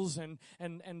struggles and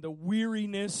the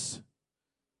weariness.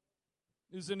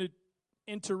 Isn't it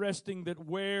interesting that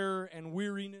wear and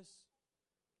weariness,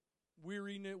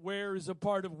 wear is a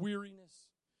part of weariness?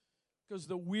 Because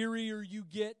the wearier you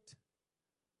get,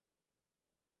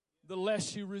 the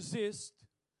less you resist,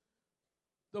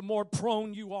 the more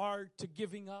prone you are to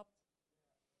giving up.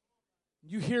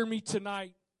 You hear me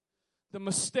tonight. The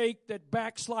mistake that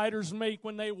backsliders make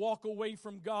when they walk away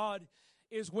from God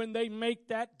is when they make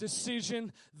that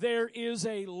decision, there is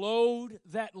a load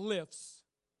that lifts.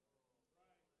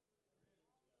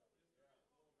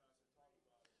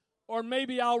 Or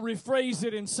maybe I'll rephrase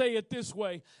it and say it this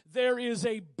way. There is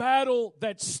a battle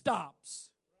that stops.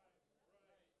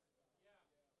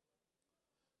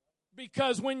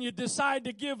 Because when you decide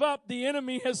to give up, the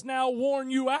enemy has now worn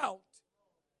you out.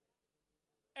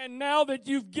 And now that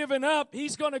you've given up,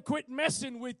 he's going to quit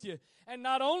messing with you. And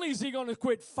not only is he going to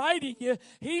quit fighting you,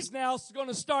 he's now going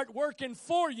to start working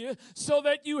for you so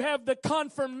that you have the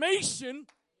confirmation.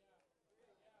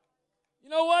 You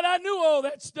know what? I knew all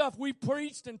that stuff we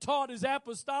preached and taught as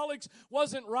apostolics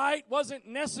wasn't right, wasn't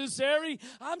necessary.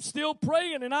 I'm still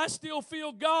praying and I still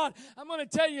feel God. I'm going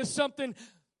to tell you something.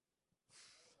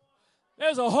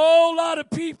 There's a whole lot of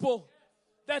people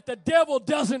that the devil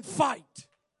doesn't fight.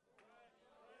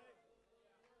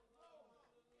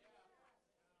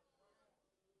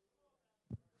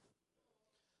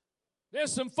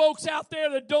 There's some folks out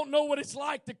there that don't know what it's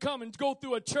like to come and go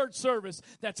through a church service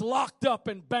that's locked up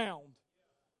and bound.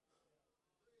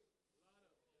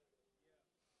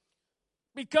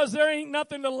 Because there ain't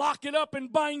nothing to lock it up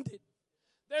and bind it.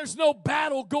 There's no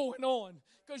battle going on.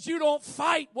 Because you don't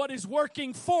fight what is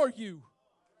working for you.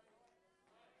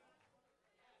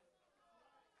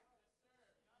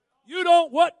 You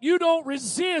don't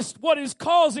resist what is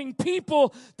causing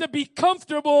people to be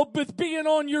comfortable with being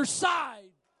on your side.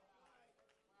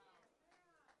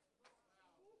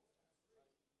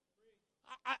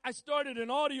 I started an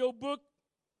audio book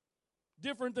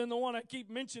different than the one I keep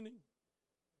mentioning.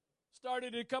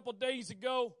 Started it a couple days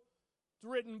ago. It's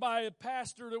written by a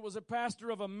pastor that was a pastor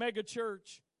of a mega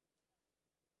church.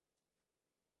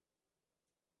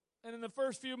 And in the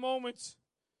first few moments,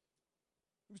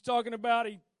 he was talking about,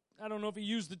 I don't know if he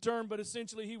used the term, but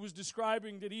essentially he was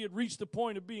describing that he had reached the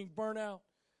point of being burnt out.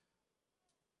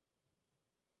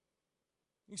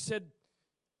 He said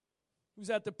he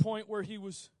was at the point where he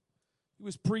was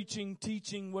preaching,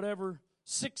 teaching, whatever,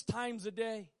 6 times a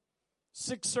day,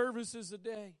 6 services a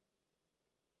day.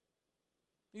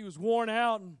 He was worn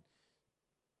out, and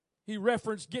he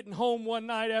referenced getting home one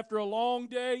night after a long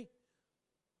day,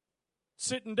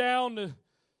 sitting down to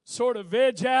sort of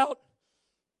veg out,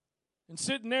 and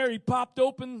sitting there, he popped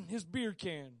open his beer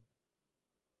can.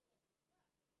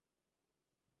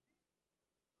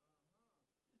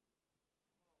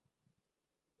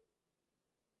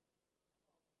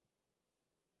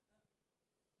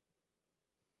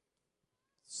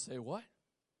 Say what?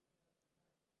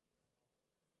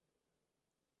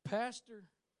 Pastor,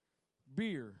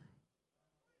 beer.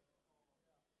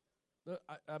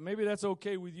 Maybe that's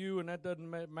okay with you, and that doesn't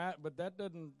matter, but that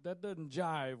doesn't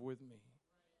jive with me.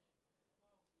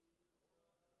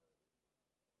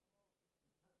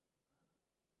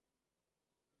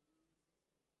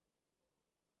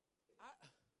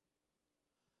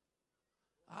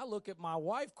 I look at my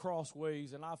wife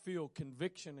crossways and I feel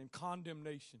conviction and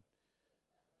condemnation.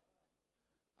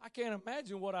 I can't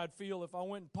imagine what I'd feel if I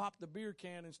went and popped the beer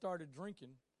can and started drinking.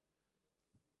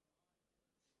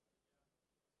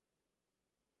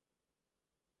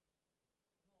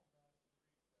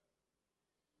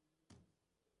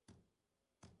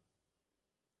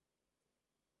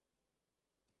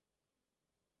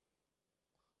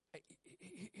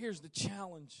 Here's the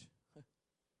challenge.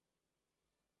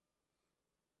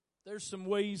 There's some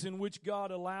ways in which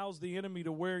God allows the enemy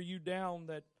to wear you down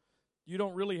that you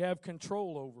don't really have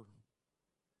control over.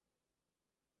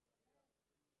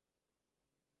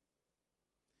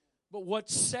 But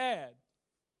what's sad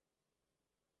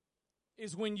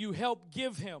is when you help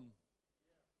give him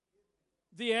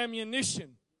the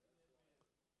ammunition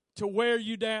to wear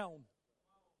you down.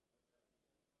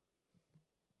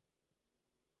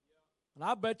 And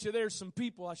I bet you there's some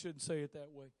people, I shouldn't say it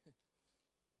that way.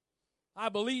 I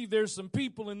believe there's some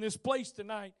people in this place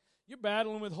tonight, you're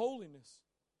battling with holiness.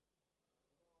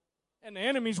 And the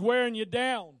enemy's wearing you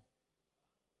down.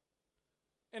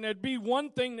 And there'd be one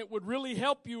thing that would really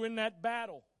help you in that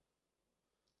battle.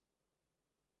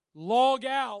 Log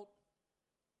out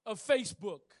of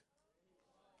Facebook.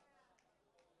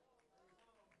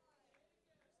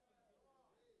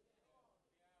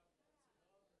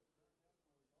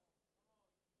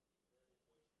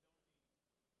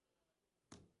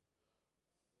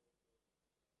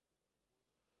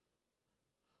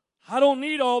 I don't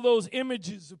need all those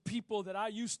images of people that I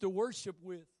used to worship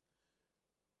with,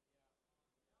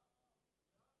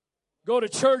 go to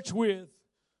church with,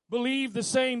 believe the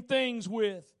same things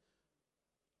with,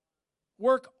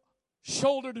 work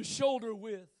shoulder to shoulder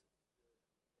with.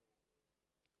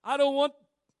 I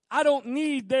don't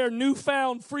need their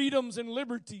newfound freedoms and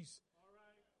liberties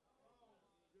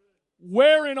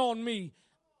wearing on me.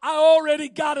 I already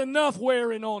got enough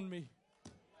wearing on me.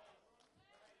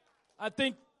 I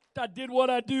think I did what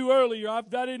I do earlier. I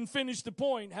didn't finish the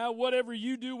point. Whatever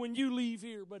you do when you leave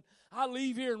here, but I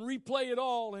leave here and replay it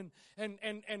all, and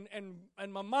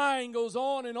my mind goes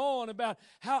on and on about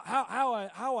how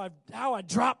I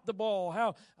dropped the ball,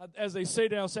 how, as they say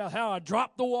down south, how I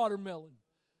dropped the watermelon.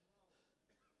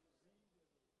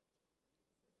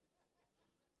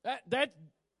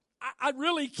 I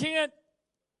really can't.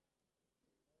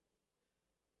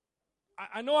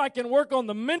 I know I can work on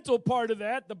the mental part of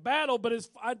that, the battle, but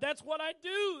that's what I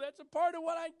do. That's a part of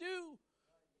what I do.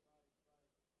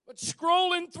 But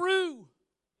scrolling through,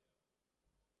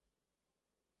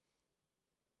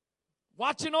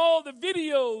 watching all the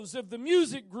videos of the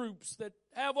music groups that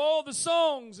have all the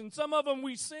songs, and some of them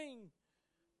we sing,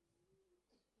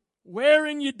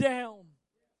 wearing you down,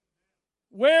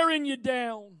 wearing you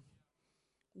down,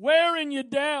 wearing you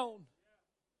down.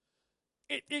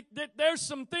 There's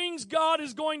some things God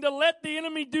is going to let the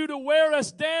enemy do to wear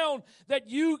us down that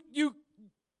you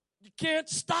can't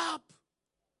stop.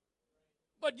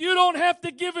 But you don't have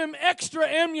to give him extra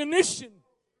ammunition.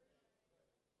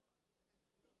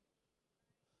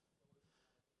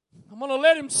 I'm going to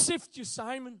let him sift you,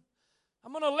 Simon.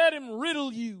 I'm going to let him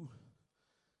riddle you.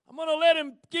 I'm going to let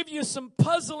him give you some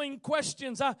puzzling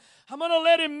questions. I'm going to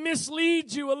let him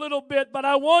mislead you a little bit, but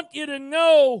I want you to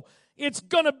know it's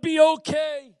going to be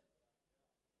okay.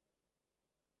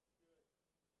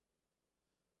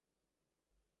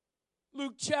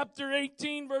 Luke chapter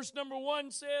 18, verse number 1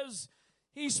 says,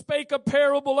 He spake a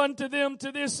parable unto them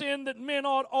to this end, that men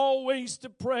ought always to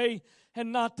pray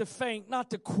and not to faint, not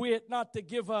to quit, not to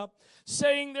give up,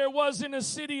 saying there was in a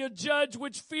city a judge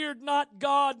which feared not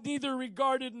God, neither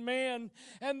regarded man.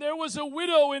 And there was a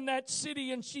widow in that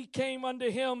city, and she came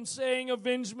unto him, saying,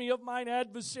 Avenge me of mine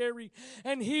adversary.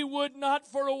 And he would not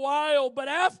for a while, but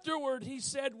afterward he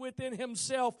said within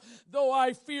himself, Though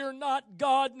I fear not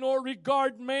God, nor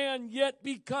regard man, yet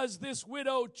because this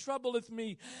widow troubleth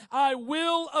me, I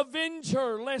will avenge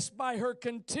her, lest by her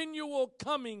continual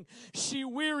coming she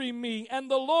weary me.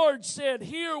 And the Lord said,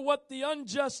 Hear what the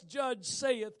unjust judge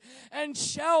saith, and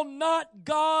shall not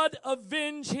God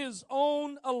avenge his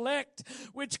own elect,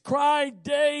 which cry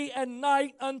day and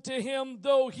night unto him,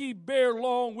 though he bear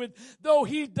long with, though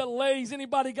he delays?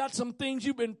 Anybody got some things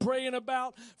you've been praying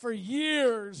about for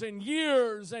years and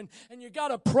years, and you got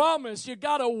a promise, you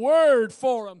got a word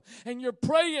for them, and you're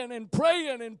praying and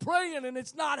praying and praying, and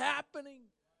it's not happening?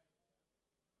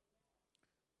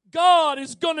 God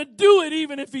is going to do it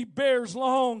even if he bears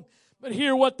long. But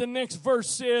hear what the next verse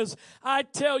says. I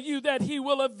tell you that he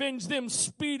will avenge them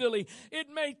speedily.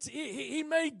 He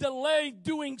may delay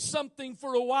doing something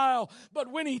for a while, but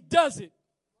when he does it,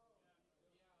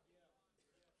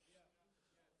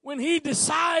 when he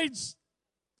decides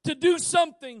to do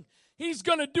something, He's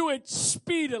going to do it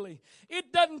speedily.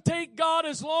 It doesn't take God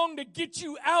as long to get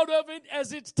you out of it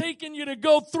as it's taken you to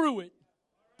go through it.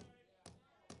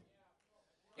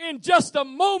 In just a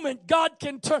moment, God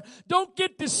can turn. Don't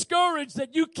get discouraged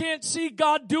that you can't see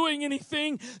God doing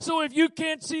anything. So if you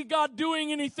can't see God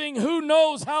doing anything, who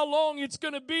knows how long it's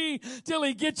going to be till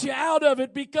He gets you out of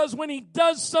it. Because when He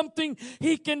does something,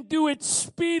 He can do it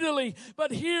speedily. But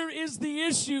here is the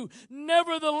issue.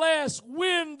 Nevertheless,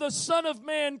 when the Son of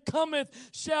Man cometh,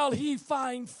 shall He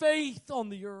find faith on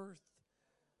the earth?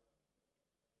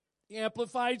 The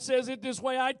Amplified says it this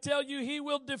way, I tell you, He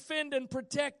will defend and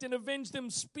protect and avenge them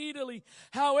speedily.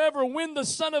 However, when the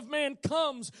Son of Man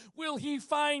comes, will He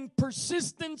find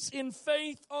persistence in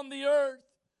faith on the earth?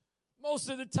 Most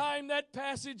of the time that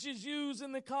passage is used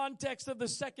in the context of the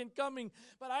second coming,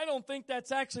 but I don't think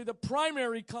that's actually the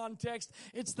primary context.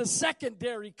 It's the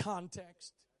secondary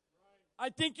context. I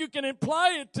think you can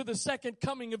apply it to the second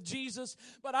coming of Jesus,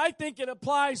 but I think it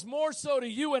applies more so to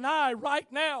you and I right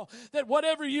now, that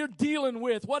whatever you're dealing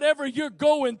with, whatever you're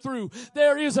going through,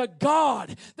 there is a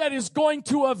God that is going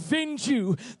to avenge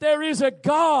you. There is a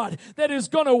God that is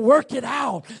going to work it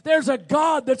out. There's a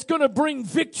God that's going to bring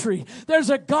victory.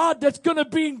 There's a God that's going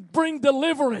to bring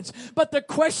deliverance. But the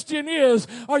question is,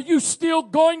 are you still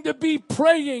going to be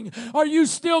praying? Are you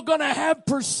still going to have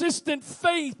persistent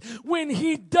faith when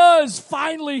He does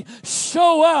finally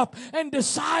show up and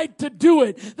decide to do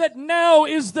it, that now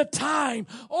is the time?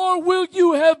 Or will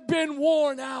you have been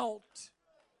worn out?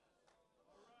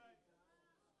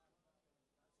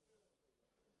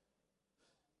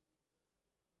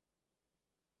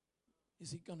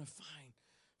 Is He going to find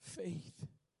faith?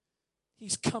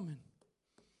 He's coming.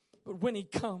 But when He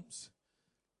comes,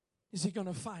 is He going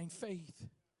to find faith?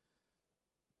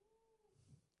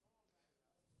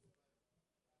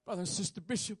 Brother and Sister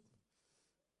Bishop,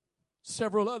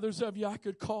 several others of you, I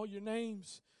could call your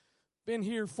names. Been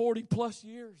here 40 plus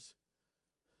years.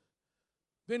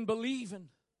 Been believing,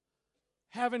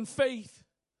 having faith,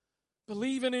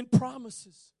 believing in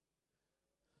promises.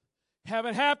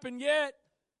 Haven't happened yet,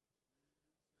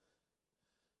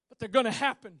 but they're going to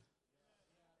happen.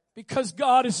 Because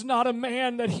God is not a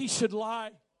man that He should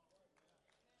lie.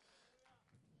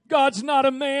 God's not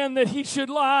a man that He should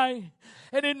lie.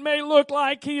 And it may look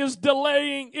like He is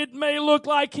delaying. It may look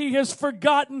like He has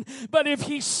forgotten. But if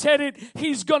He said it,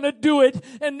 He's going to do it.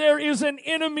 And there is an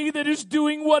enemy that is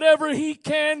doing whatever he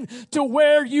can to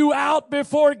wear you out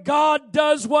before God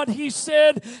does what He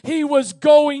said He was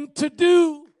going to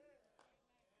do.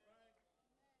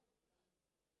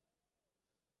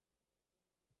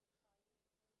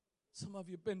 Some of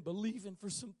you have been believing for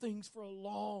some things for a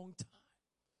long time.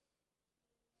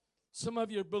 Some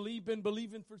of you have been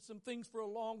believing for some things for a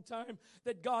long time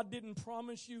that God didn't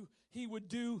promise you He would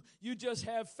do. You just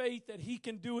have faith that He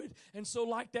can do it. And so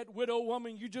like that widow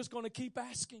woman, you're just going to keep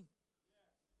asking.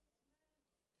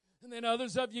 And then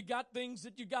others of you got things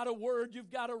that you got a word, you've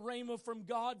got a rhema from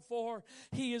God for.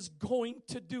 He is going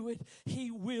to do it. He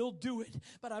will do it.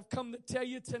 But I've come to tell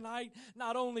you tonight,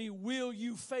 not only will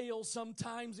you fail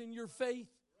sometimes in your faith,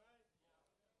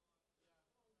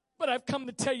 but I've come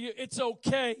to tell you it's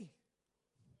okay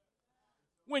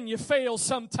when you fail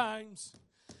sometimes,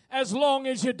 as long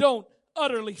as you don't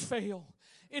utterly fail.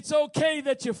 It's okay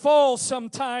that you fall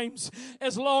sometimes,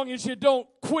 as long as you don't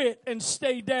quit and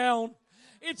stay down.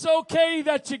 It's okay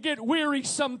that you get weary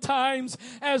sometimes,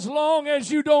 as long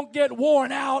as you don't get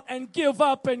worn out and give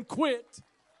up and quit.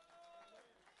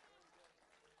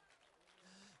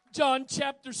 John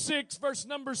chapter 6, verse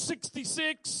number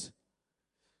 66.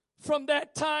 From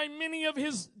that time, many of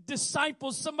His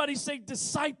disciples, somebody say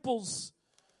disciples.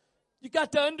 You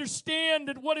got to understand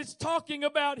that what it's talking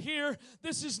about here,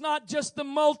 this is not just the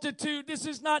multitude. This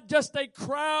is not just a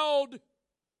crowd.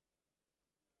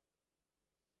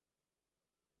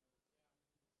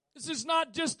 This is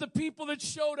not just the people that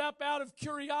showed up out of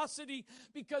curiosity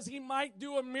because He might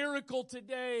do a miracle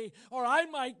today, or I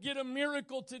might get a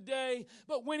miracle today.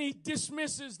 But when He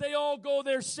dismisses, they all go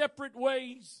their separate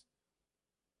ways.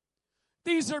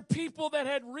 These are people that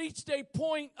had reached a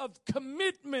point of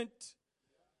commitment.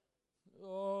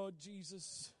 Oh,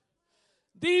 Jesus.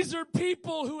 These are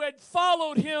people who had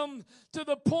followed Him to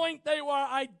the point they were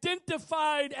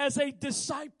identified as a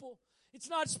disciple. It's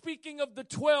not speaking of the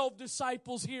 12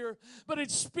 disciples here, but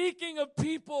it's speaking of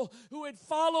people who had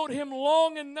followed Him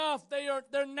long enough.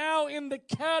 They're now in the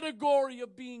category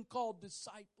of being called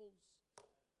disciples.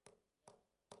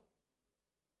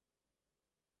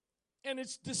 And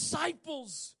it's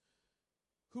disciples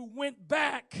who went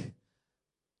back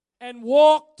and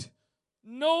walked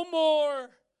no more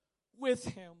with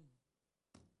Him.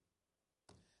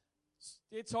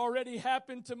 It's already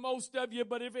happened to most of you,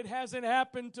 but if it hasn't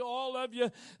happened to all of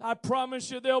you, I promise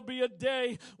you there'll be a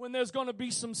day when there's going to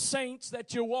be some saints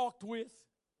that you walked with.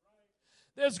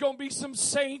 There's going to be some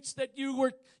saints that you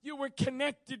were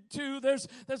connected to.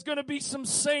 There's going to be some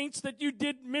saints that you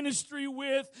did ministry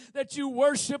with, that you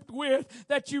worshiped with,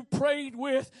 that you prayed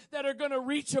with, that are going to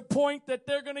reach a point that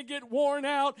they're going to get worn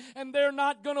out and they're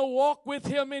not going to walk with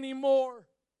Him anymore.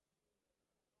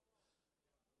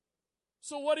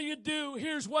 So what do?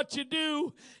 Here's what you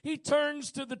do. He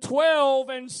turns to the 12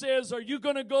 and says, are you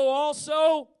going to go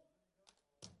also?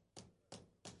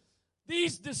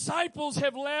 These disciples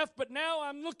have left, but now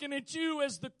I'm looking at you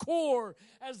as the core,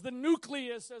 as the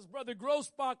nucleus, as Brother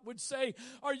Grossbach would say.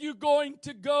 Are you going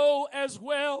to go as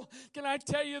well? Can I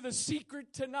tell you the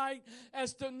secret tonight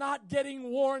as to not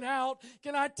getting worn out?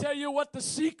 Can I tell you what the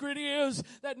secret is?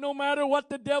 That no matter what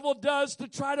the devil does to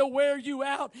try to wear you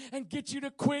out and get you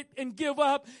to quit and give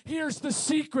up, here's the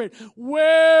secret.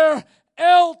 Where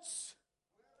else?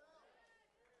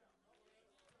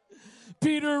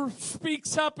 Peter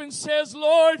speaks up and says,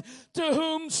 Lord, to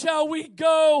whom shall we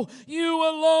go? You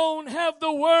alone have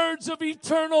the words of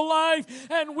eternal life,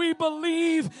 and we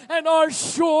believe and are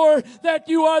sure that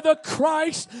you are the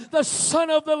Christ, the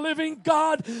Son of the living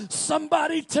God.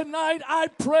 Somebody tonight, I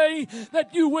pray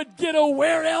that you would get a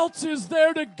where else is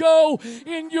there to go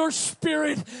in your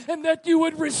spirit, and that you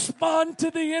would respond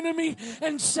to the enemy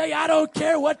and say, I don't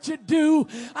care what you do.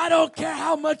 I don't care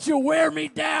how much you wear me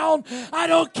down. I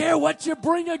don't care what you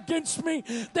bring against me.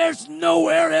 There's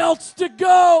nowhere else to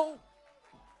go.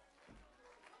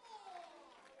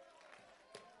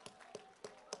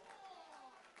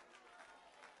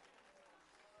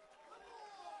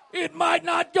 It might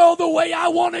not go the way I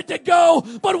want it to go,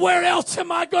 but where else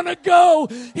am I going to go?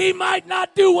 He might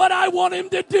not do what I want him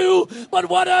to do, but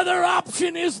what other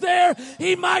option is there?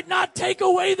 He might not take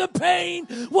away the pain.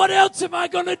 What else am I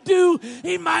going to do?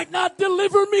 He might not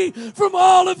deliver me from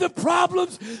all of the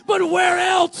problems, but where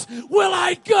else will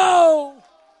I go?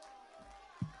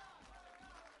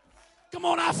 Come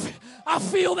on, I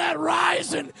feel that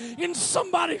rising in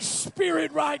somebody's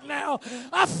spirit right now.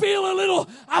 I feel a little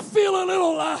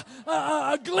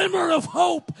a glimmer of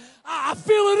hope. I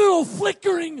feel a little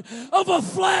flickering of a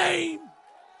flame.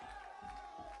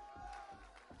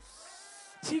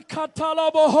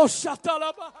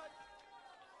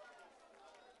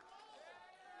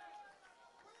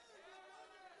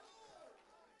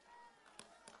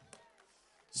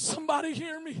 Somebody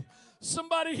hear me.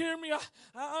 Somebody hear me.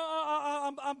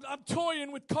 I'm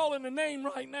toying with calling a name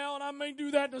right now, and I may do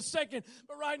that in a second.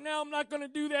 But right now, I'm not going to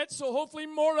do that. So hopefully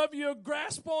more of you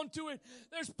grasp onto it.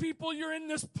 There's people, you're in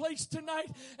this place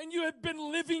tonight, and you have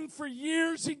been living for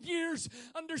years and years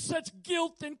under such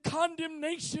guilt and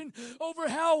condemnation over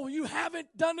how you haven't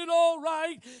done it all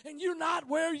right, and you're not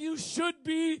where you should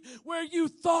be, where you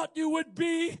thought you would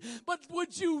be. But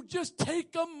would you just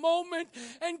take a moment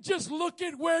and just look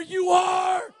at where you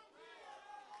are?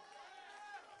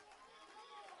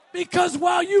 Because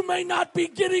while you may not be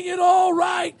getting it all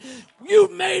right,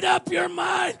 you've made up your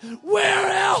mind, where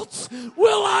else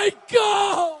will I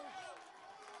go?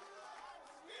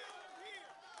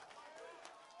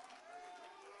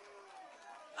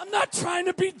 I'm not trying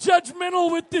to be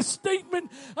judgmental with this statement.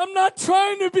 I'm not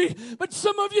trying to be, but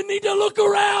some of you need to look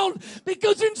around,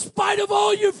 because in spite of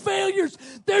all your failures,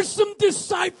 there's some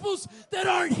disciples that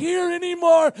aren't here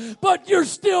anymore, but you're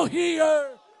still here.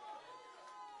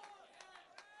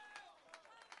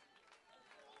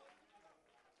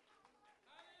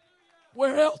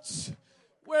 Where else?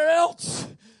 Where else?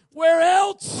 Where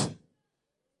else?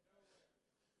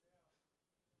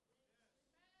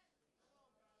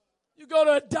 You go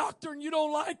to a doctor and you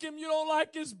don't like him, you don't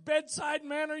like his bedside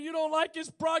manner, you don't like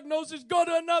his prognosis, go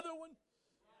to another one.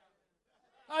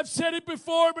 I've said it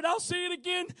before, but I'll say it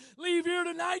again. Leave here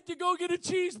tonight to go get a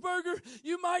cheeseburger.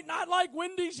 You might not like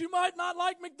Wendy's. You might not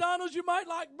like McDonald's. You might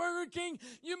like Burger King.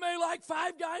 You may like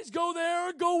Five Guys. Go there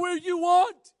or go where you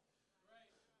want.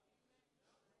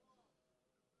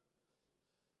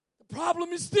 The problem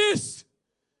is this.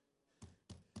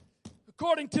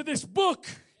 According to this book,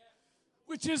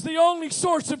 which is the only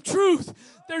source of truth,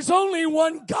 there's only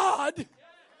one God.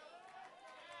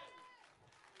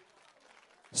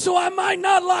 So I might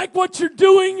not like what you're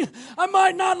doing. I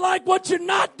might not like what you're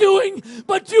not doing,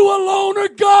 but you alone are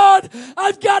God.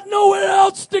 I've got nowhere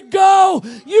else to go.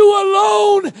 You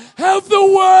alone have the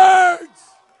words.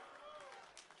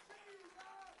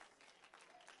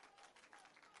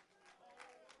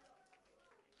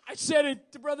 I said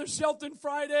it to Brother Shelton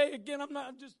Friday. Again, I'm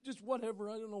not just whatever.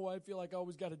 I don't know why I feel like I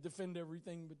always got to defend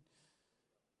everything, but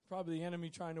probably the enemy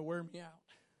trying to wear me out.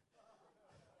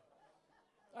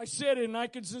 I said it, and I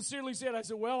can sincerely say it. I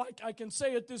said, well, I can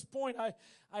say at this point, I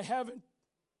haven't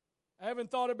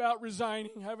thought about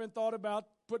resigning. I haven't thought about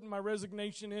putting my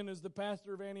resignation in as the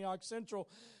pastor of Antioch Central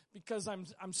because I'm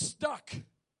stuck.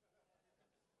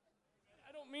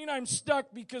 I don't mean I'm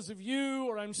stuck because of you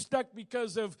or I'm stuck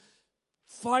because of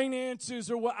finances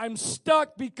or what. I'm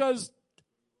stuck because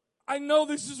I know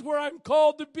this is where I'm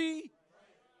called to be.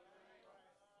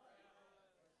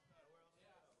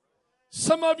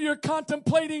 Some of you are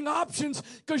contemplating options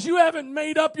because you haven't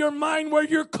made up your mind where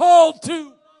you're called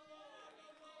to.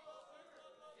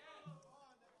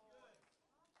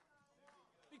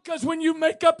 Because when you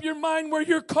make up your mind where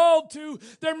you're called to,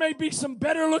 there may be some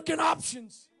better looking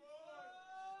options.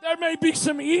 There may be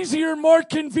some easier, more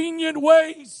convenient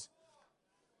ways.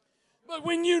 But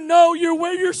when you know you're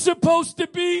where you're supposed to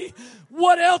be,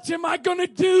 what else am I going to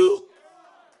do?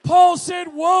 Paul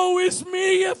said, woe is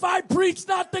me if I preach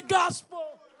not the gospel.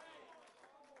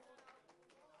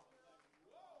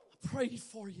 I pray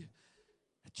for you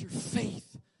that your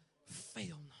faith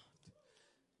fail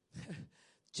not.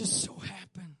 Just so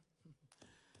happened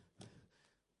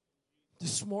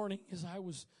this morning as I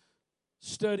was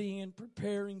studying and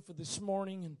preparing for this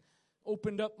morning and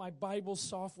opened up my Bible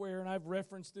software, and I've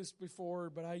referenced this before,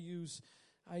 but I use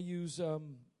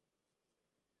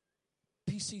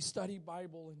PC Study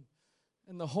Bible,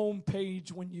 and the home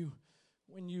page when you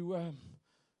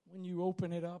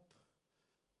open it up,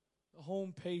 the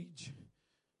home page.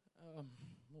 I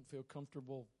don't feel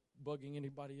comfortable bugging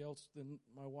anybody else than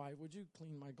my wife. Would you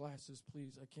clean my glasses,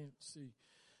 please? I can't see.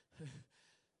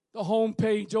 The home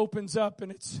page opens up,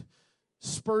 and it's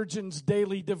Spurgeon's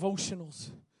daily devotionals.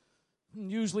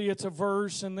 And usually it's a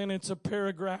verse, and then it's a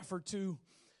paragraph or two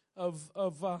of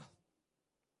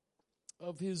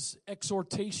his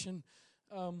exhortation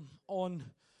on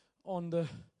the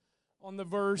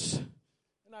verse.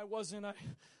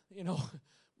 And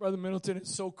Brother Middleton,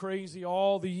 it's so crazy.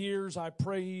 All the years I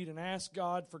prayed and asked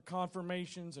God for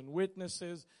confirmations and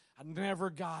witnesses, I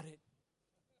never got it.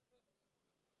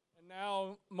 And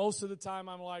now most of the time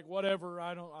I'm like, whatever,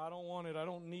 I don't want it, I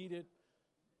don't need it.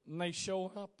 And they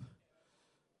show up.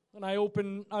 And I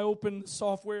opened the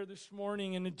software this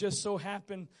morning, and it just so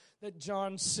happened that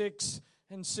John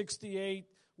 6:68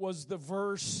 was the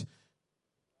verse,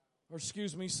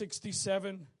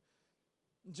 67.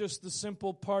 Just the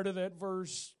simple part of that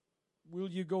verse, will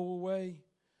you go away?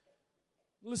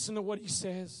 Listen to what he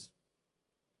says.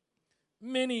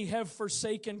 Many have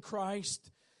forsaken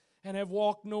Christ and have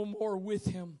walked no more with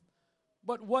him.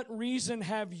 But what reason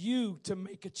have you to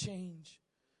make a change?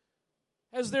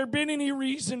 Has there been any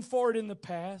reason for it in the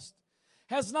past?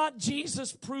 Has not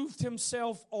Jesus proved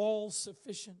himself all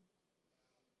sufficient?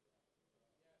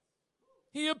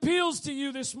 He appeals to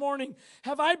you this morning.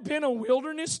 Have I been a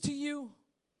wilderness to you?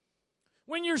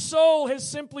 When your soul has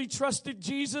simply trusted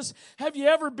Jesus, have you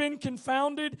ever been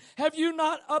confounded? Have you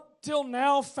not up till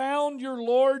now found your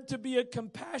Lord to be a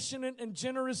compassionate and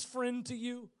generous friend to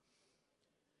you?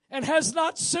 And has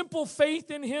not simple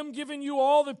faith in him given you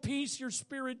all the peace your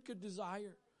spirit could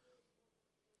desire?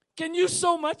 Can you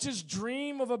so much as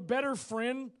dream of a better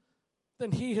friend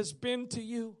than he has been to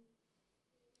you?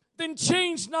 Then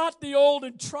change not the old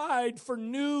and tried for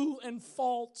new and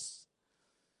false.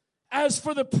 As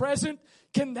for the present,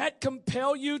 can that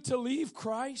compel you to leave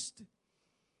Christ?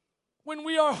 When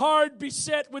we are hard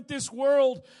beset with this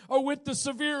world or with the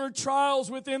severer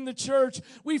trials within the church,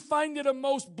 we find it a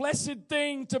most blessed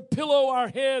thing to pillow our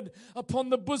head upon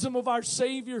the bosom of our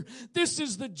Savior. This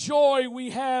is the joy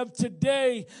we have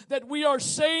today, that we are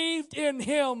saved in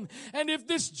him. And if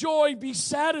this joy be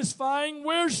satisfying,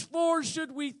 wherefore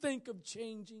should we think of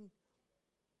changing?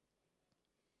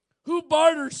 Who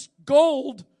barters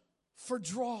gold for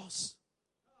dross?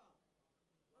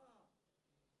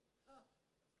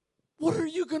 What are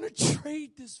you going to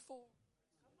trade this for?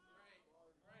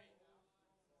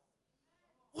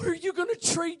 What are you going to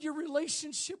trade your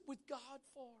relationship with God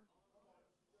for?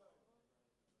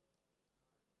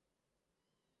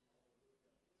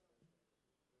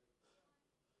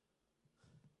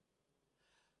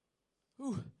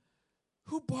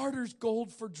 Who barters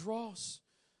gold for dross?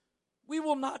 We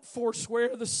will not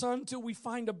forswear the sun till we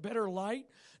find a better light,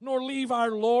 nor leave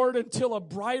our Lord until a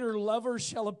brighter lover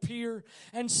shall appear.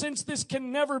 And since this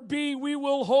can never be, we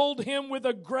will hold him with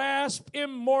a grasp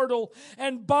immortal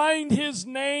and bind his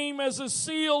name as a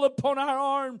seal upon our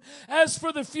arm. As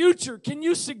for the future, can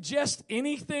you suggest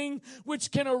anything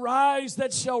which can arise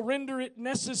that shall render it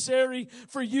necessary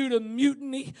for you to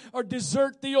mutiny or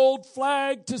desert the old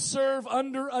flag to serve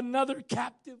under another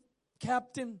captain?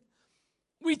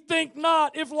 We think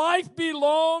not. If life be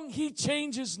long, He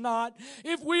changes not.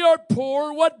 If we are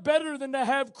poor, what better than to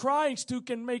have Christ who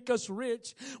can make us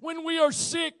rich? When we are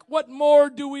sick, what more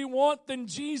do we want than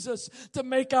Jesus to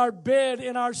make our bed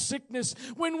in our sickness?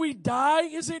 When we die,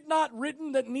 is it not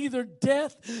written that neither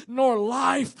death, nor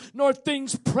life, nor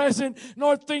things present,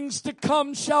 nor things to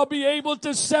come shall be able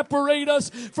to separate us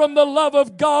from the love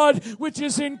of God, which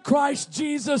is in Christ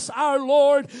Jesus our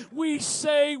Lord? We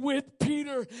say with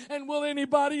Peter, and will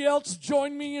anybody else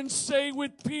join me and say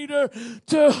with Peter,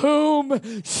 to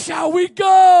whom shall we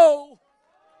go?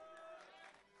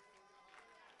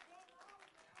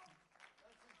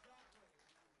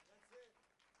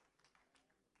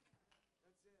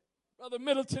 Brother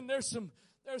Middleton, there's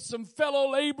some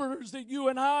fellow laborers that you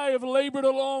and I have labored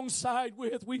alongside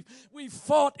with. We've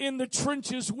fought in the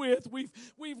trenches with.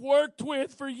 We've worked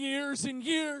with for years and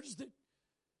years that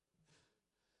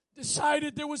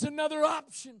decided there was another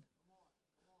option.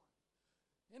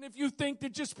 And if you think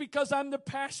that just because I'm the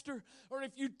pastor, or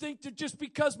if you think that just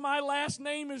because my last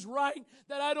name is Wright,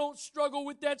 that I don't struggle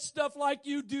with that stuff like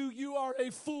you do, you are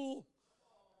a fool.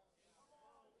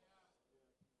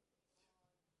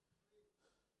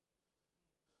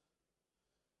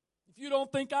 If you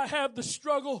don't think I have the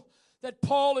struggle that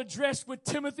Paul addressed with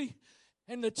Timothy,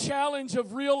 and the challenge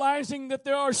of realizing that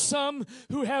there are some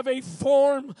who have a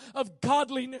form of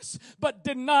godliness but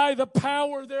deny the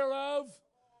power thereof.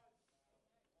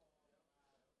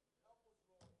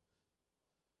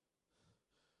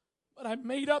 But I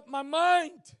made up my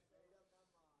mind.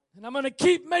 And I'm going to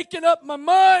keep making up my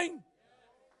mind.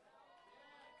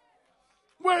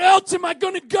 Where else am I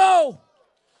going to go?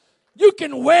 You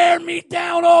can wear me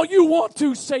down all you want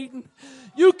to, Satan.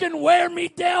 You can wear me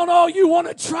down all you want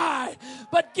to try.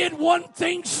 But get one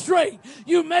thing straight.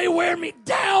 You may wear me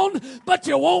down, but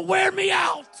you won't wear me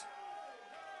out.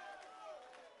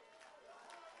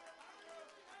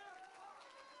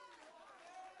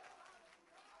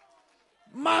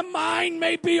 My mind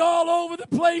may be all over the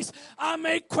place. I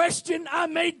may question, I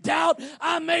may doubt,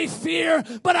 I may fear,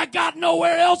 but I got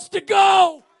nowhere else to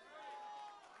go.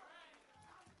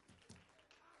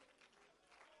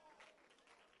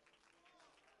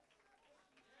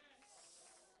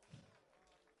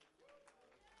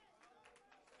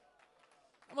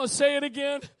 I'm going to say it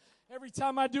again. Every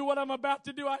time I do what I'm about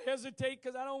to do, I hesitate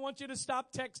because I don't want you to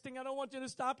stop texting. I don't want you to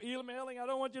stop emailing. I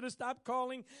don't want you to stop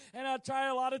calling. And I try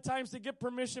a lot of times to get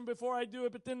permission before I do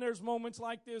it. But then there's moments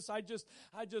like this. I just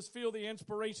feel the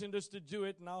inspiration just to do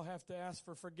it, and I'll have to ask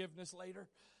for forgiveness later.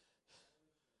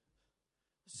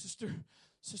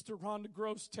 Sister Rhonda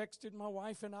Gross texted my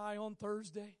wife and I on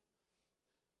Thursday.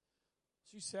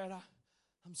 She said,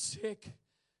 I'm sick,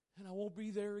 and I won't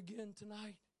be there again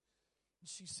tonight.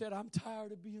 She said, I'm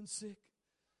tired of being sick.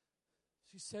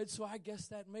 She said, so I guess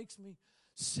that makes me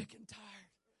sick and tired.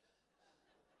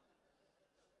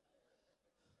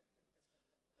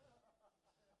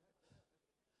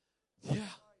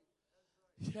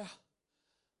 Yeah.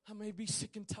 I may be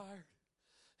sick and tired.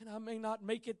 And I may not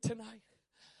make it tonight.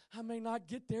 I may not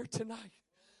get there tonight.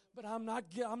 But I'm not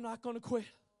going to quit.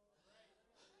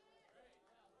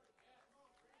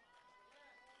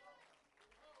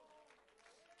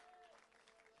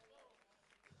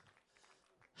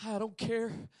 I don't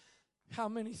care how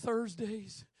many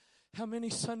Thursdays, how many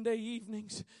Sunday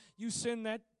evenings you send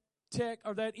that text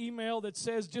or that email that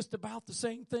says just about the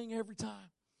same thing every time.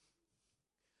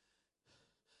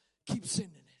 Keep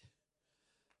sending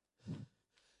it.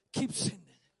 Keep sending it.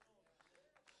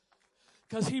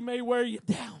 Because he may wear you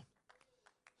down,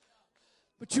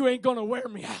 but you ain't going to wear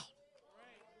me out.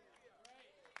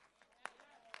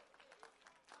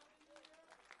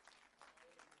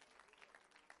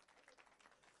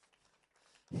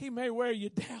 He may wear you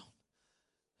down.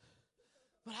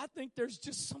 But I think there's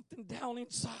just something down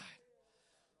inside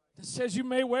that says you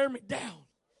may wear me down.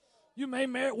 You may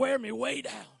wear me way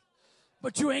down.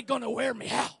 But you ain't going to wear me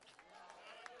out.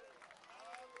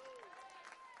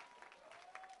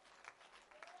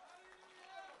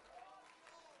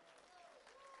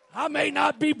 I may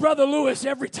not be Brother Lewis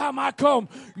every time I come.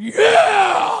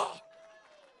 Yeah!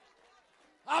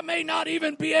 I may not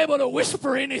even be able to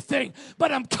whisper anything,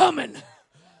 but I'm coming.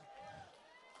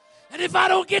 And if I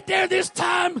don't get there this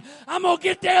time, I'm going to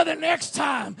get there the next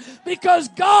time. Because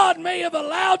God may have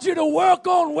allowed you to work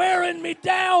on wearing me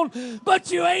down,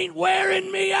 but you ain't wearing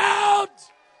me out.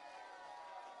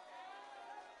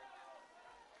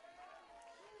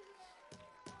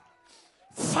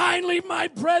 Finally, my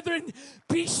brethren,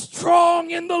 be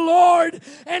strong in the Lord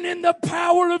and in the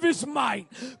power of his might.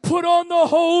 Put on the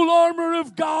whole armor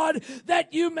of God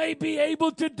that you may be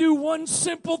able to do one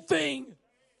simple thing.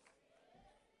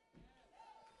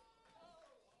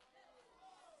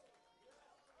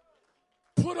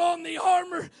 put on the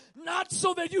armor not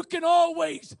so that you can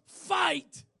always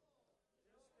fight.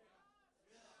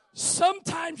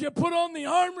 Sometimes you put on the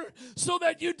armor so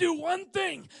that you do one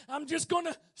thing. I'm just going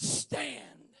to stand.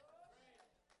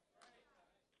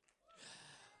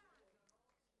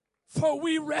 For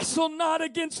we wrestle not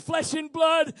against flesh and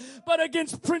blood, but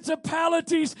against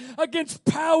principalities, against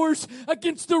powers,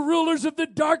 against the rulers of the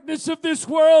darkness of this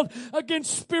world,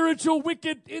 against spiritual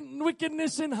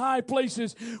wickedness in high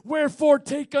places. Wherefore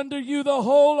take unto you the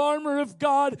whole armor of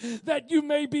God, that you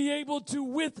may be able to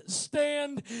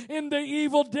withstand in the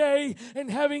evil day,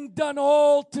 and having done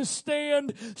all to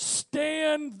stand,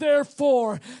 stand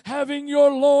therefore, having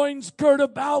your loins girt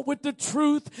about with the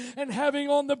truth, and having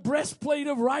on the breastplate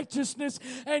of righteousness,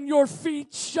 and your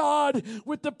feet shod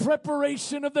with the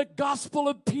preparation of the gospel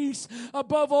of peace,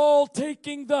 above all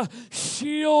taking the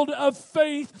shield of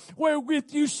faith,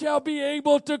 wherewith you shall be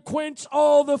able to quench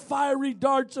all the fiery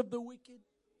darts of the wicked.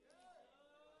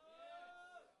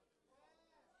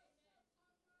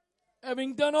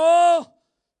 Having done all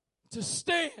to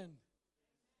stand,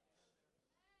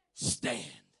 stand.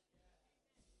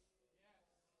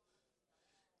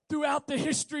 Throughout the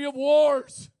history of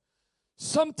wars,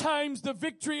 sometimes the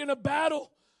victory in a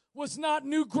battle was not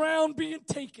new ground being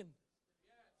taken.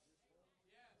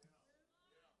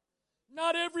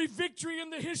 Not every victory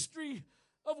in the history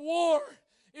of war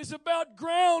is about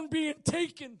ground being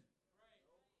taken.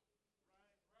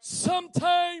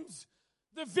 Sometimes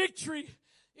the victory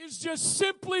is just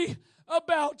simply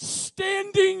about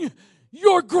standing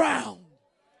your ground.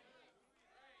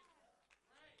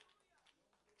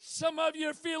 Some of you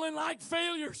are feeling like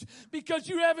failures because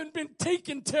you haven't been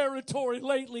taking territory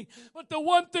lately. But the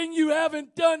one thing you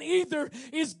haven't done either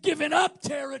is given up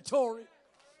territory.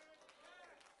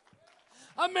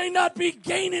 I may not be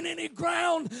gaining any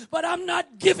ground, but I'm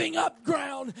not giving up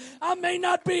ground. I may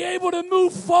not be able to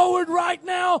move forward right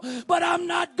now, but I'm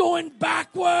not going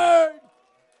backward.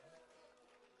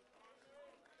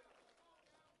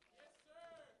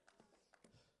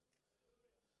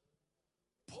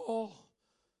 Paul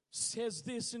says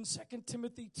this in 2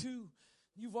 Timothy 2.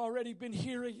 You've already been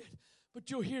hearing it, but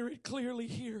you'll hear it clearly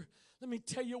here. Let me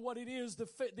tell you what it is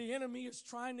the enemy is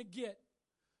trying to get.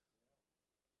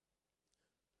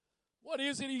 What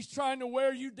is it he's trying to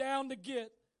wear you down to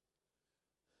get?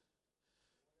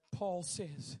 Paul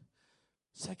says,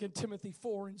 2 Timothy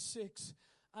 4 and 6,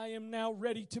 I am now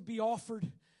ready to be offered,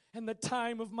 and the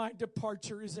time of my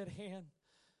departure is at hand.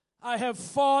 I have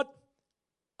fought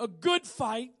a good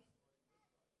fight.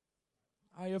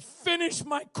 I have finished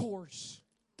my course.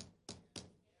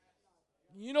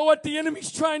 You know what the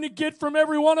enemy's trying to get from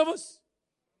every one of us?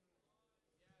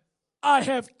 I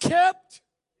have kept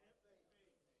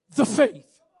the faith.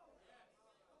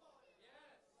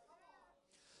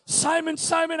 Simon,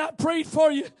 Simon, I prayed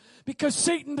for you because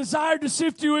Satan desired to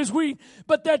sift you as wheat,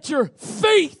 but that your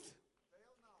faith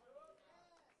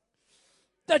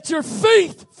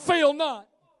fail not.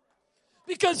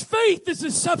 Because faith is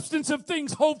the substance of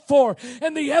things hoped for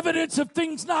and the evidence of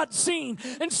things not seen.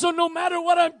 And so no matter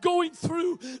what I'm going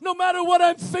through, no matter what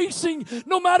I'm facing,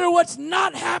 no matter what's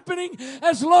not happening,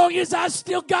 as long as I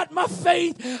still got my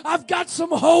faith, I've got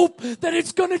some hope that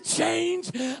it's going to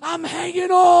change. I'm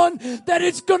hanging on that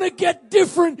it's going to get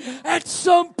different at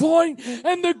some point.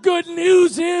 And the good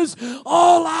news is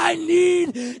all I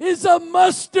need is a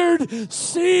mustard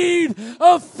seed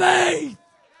of faith.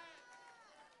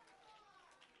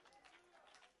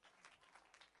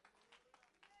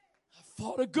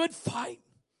 Fought a good fight.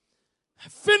 I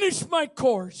finished my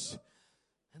course.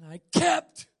 And I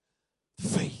kept the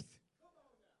faith.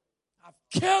 I've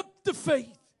kept the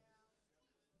faith.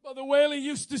 Brother Whaley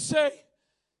used to say,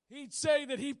 he'd say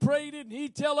that he prayed it and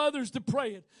he'd tell others to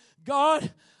pray it.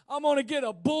 God, I'm going to get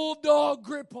a bulldog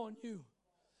grip on you.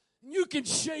 You can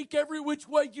shake every which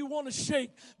way you want to shake.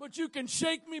 But you can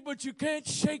shake me, but you can't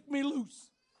shake me loose.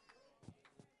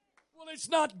 Well, it's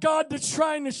not God that's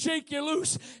trying to shake you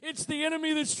loose. It's the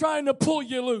enemy that's trying to pull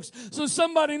you loose. So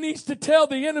somebody needs to tell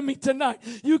the enemy tonight,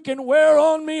 you can wear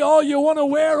on me all you want to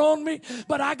wear on me,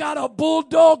 but I got a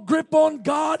bulldog grip on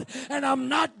God, and I'm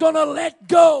not going to let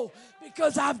go.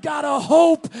 Because I've got a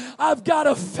hope, I've got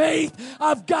a faith,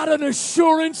 I've got an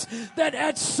assurance that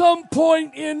at some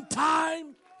point in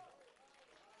time,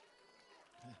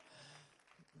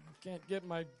 can't get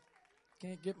my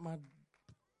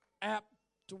app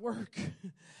to work.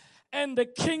 and the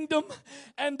kingdom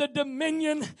and the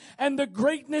dominion and the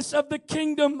greatness of the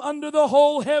kingdom under the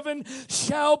whole heaven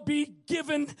shall be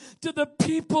given to the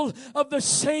people of the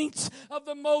saints of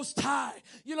the Most High.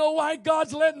 You know why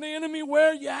God's letting the enemy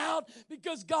wear you out?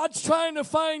 Because God's trying to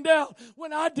find out,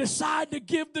 when I decide to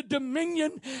give the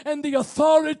dominion and the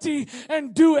authority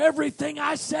and do everything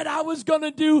I said I was going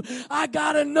to do, I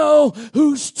got to know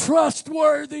who's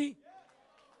trustworthy.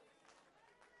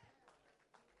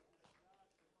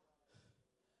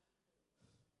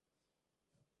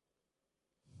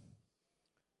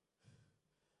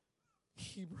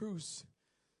 Hebrews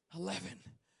 11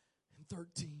 and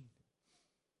 13.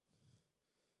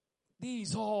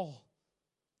 These all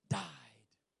died.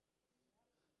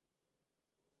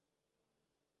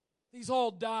 These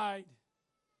all died,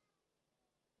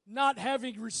 not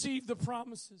having received the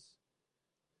promises,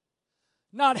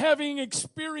 not having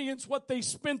experienced what they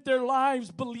spent their lives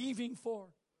believing for,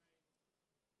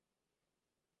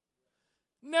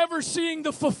 never seeing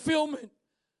the fulfillment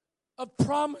of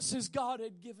promises God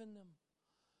had given them.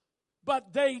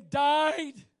 But they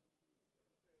died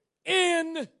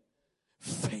in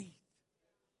faith.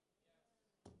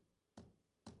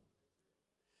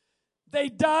 They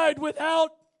died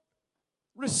without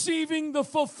receiving the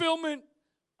fulfillment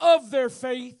of their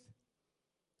faith,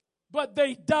 but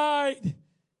they died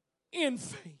in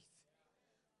faith,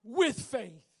 with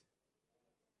faith.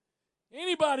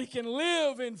 Anybody can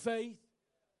live in faith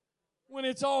when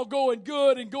it's all going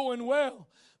good and going well,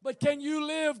 but can you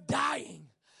live dying?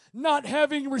 Not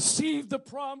having received the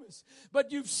promise, but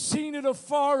you've seen it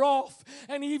afar off.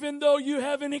 And even though you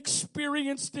haven't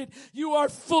experienced it, you are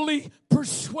fully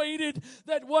persuaded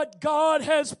that what God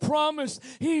has promised,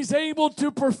 He's able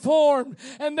to perform.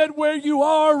 And that where you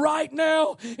are right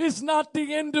now is not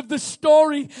the end of the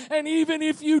story. And even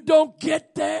if you don't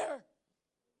get there,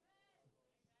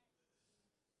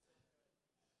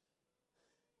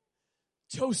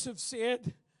 Joseph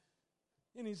said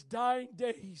in his dying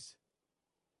days,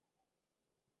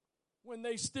 when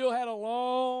they still had a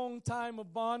long time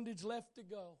of bondage left to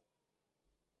go,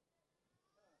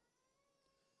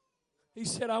 he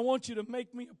said, I want you to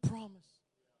make me a promise.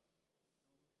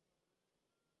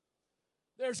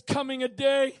 There's coming a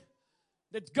day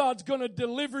that God's going to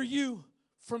deliver you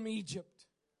from Egypt.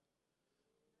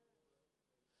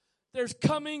 There's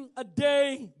coming a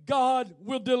day God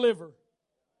will deliver.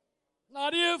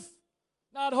 Not if,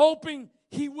 not hoping,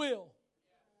 He will.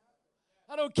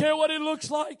 I don't care what it looks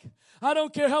like. I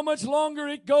don't care how much longer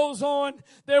it goes on.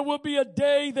 There will be a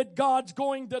day that God's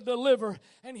going to deliver.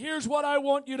 And here's what I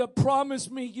want you to promise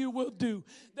me you will do.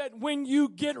 That when you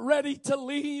get ready to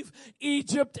leave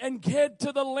Egypt and head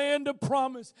to the land of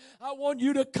promise, I want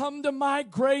you to come to my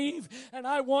grave and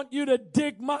I want you to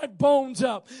dig my bones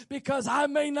up. Because I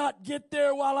may not get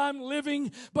there while I'm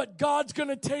living, but God's going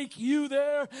to take you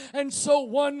there. And so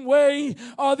one way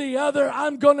or the other,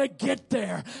 I'm going to get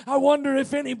there. I wonder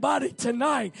if anybody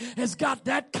tonight has got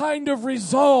that kind of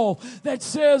resolve that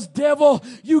says, devil,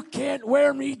 you can't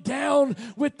wear me down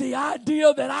with the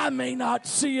idea that I may not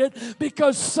see it,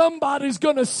 because somebody's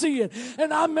going to see it.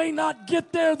 And I may not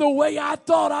get there the way I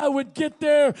thought I would get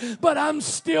there, but I'm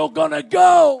still going to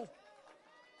go.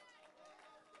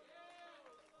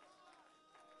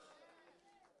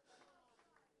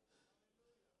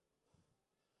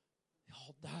 They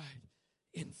all died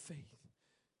in faith.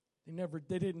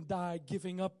 They didn't die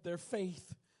giving up their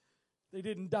faith. They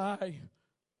didn't die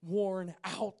worn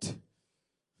out. The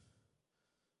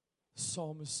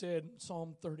psalmist said in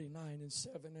Psalm 39 and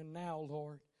 7, and now,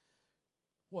 Lord,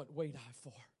 what wait I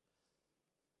for?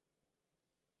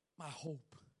 My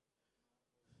hope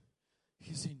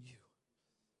is in you.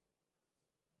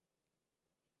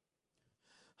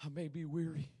 I may be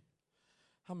weary.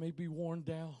 I may be worn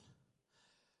down.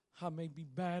 I may be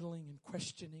battling and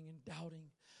questioning and doubting.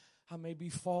 I may be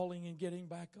falling and getting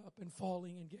back up and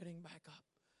falling and getting back up.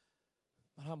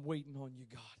 But I'm waiting on you,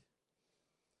 God.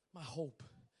 My hope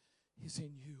is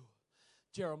in you.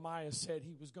 Jeremiah said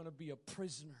he was going to be a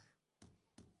prisoner.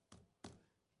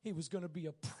 He was going to be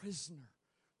a prisoner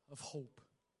of hope.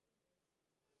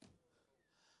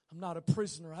 I'm not a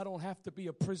prisoner. I don't have to be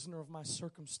a prisoner of my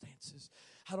circumstances.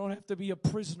 I don't have to be a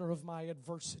prisoner of my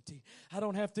adversity. I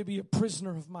don't have to be a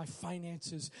prisoner of my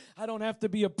finances. I don't have to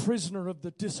be a prisoner of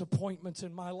the disappointments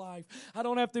in my life. I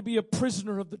don't have to be a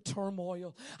prisoner of the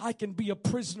turmoil. I can be a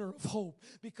prisoner of hope,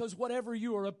 because whatever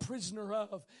you are a prisoner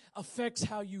of affects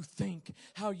how you think,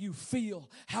 how you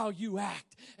feel, how you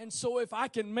act. And so if I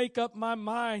can make up my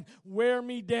mind, wear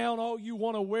me down, oh, you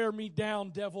want to wear me down,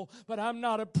 devil, but I'm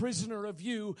not a prisoner of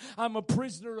you. I'm a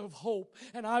prisoner of hope.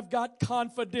 And I've got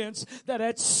confidence that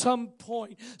at some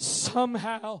point,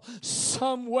 somehow,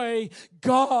 some way,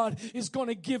 God is going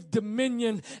to give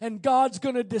dominion, and God's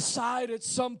going to decide at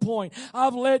some point,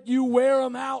 I've let you wear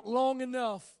them out long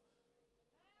enough.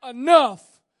 Enough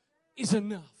is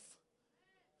enough.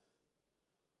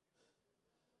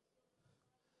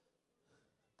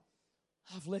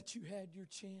 I've let you had your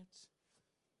chance,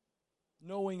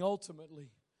 knowing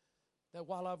ultimately that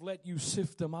while I've let you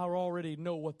sift them, I already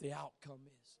know what the outcome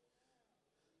is.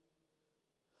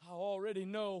 I already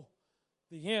know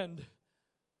the end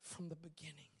from the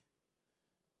beginning.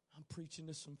 I'm preaching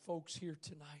to some folks here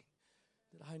tonight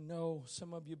that I know,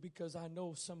 some of you, because I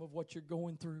know some of what you're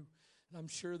going through. And I'm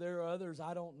sure there are others,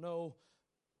 I don't know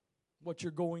what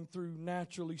you're going through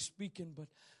naturally speaking, but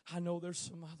I know there's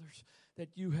some others that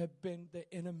you have been,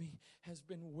 the enemy has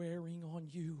been wearing on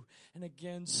you. And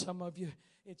again, some of you,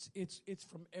 it's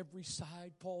from every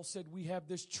side. Paul said we have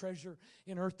this treasure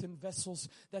in earthen vessels,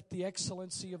 that the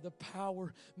excellency of the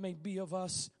power may be of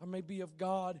us, or may be of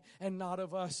God and not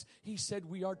of us. He said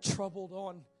we are troubled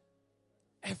on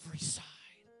every side.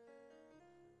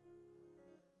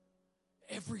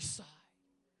 Every side.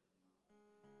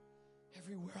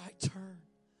 Everywhere I turn,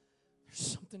 there's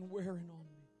something wearing on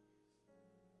me.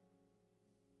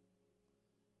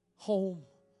 Home.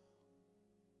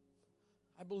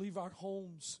 I believe our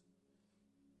homes,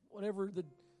 whatever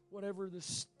the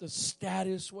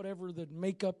status, whatever the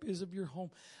makeup is of your home,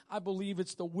 I believe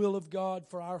it's the will of God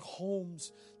for our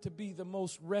homes to be the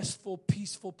most restful,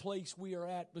 peaceful place we are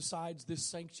at besides this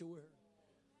sanctuary.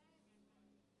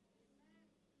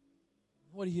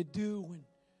 What do you do when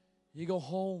you go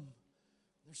home?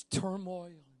 There's turmoil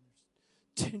and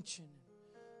there's tension.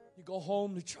 You go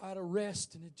home to try to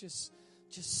rest, and it just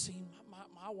seemed,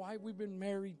 my wife, we've been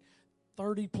married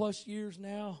 30 plus years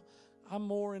now. I'm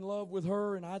more in love with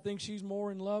her, and I think she's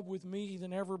more in love with me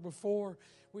than ever before.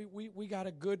 We got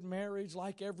a good marriage.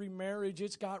 Like every marriage,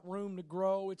 it's got room to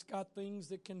grow. It's got things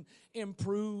that can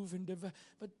improve and develop.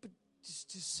 But it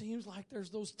just seems like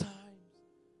there's those times.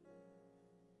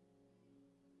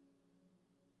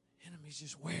 Enemy's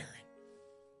just wearing.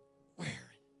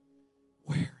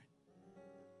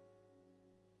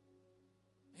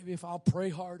 Maybe if I'll pray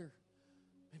harder,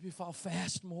 maybe if I'll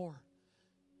fast more,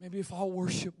 maybe if I'll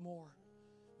worship more,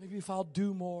 maybe if I'll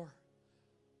do more,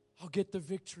 I'll get the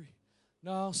victory.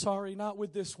 No, sorry, not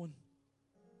with this one.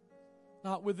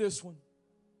 Not with this one.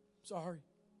 Sorry.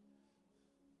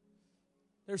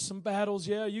 There's some battles,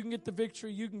 yeah, you can get the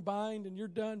victory, you can bind and you're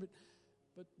done,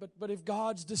 but if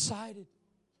God's decided,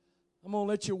 I'm going to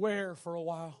let you wear for a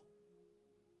while.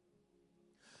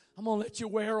 I'm going to let you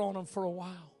wear on them for a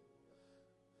while.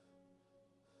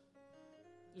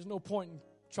 There's no point in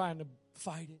trying to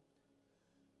fight it.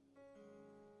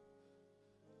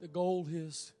 The goal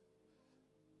is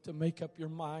to make up your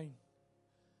mind.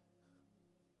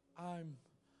 I'm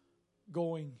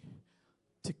going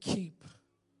to keep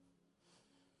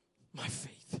my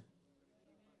faith.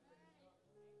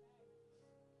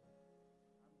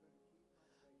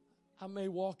 I may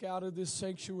walk out of this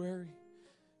sanctuary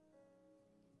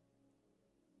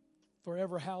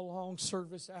forever how long,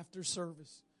 service after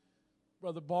service.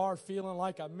 Brother Barr, feeling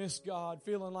like I missed God,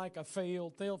 feeling like I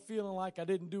failed, feeling like I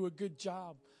didn't do a good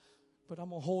job. But I'm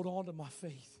going to hold on to my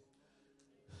faith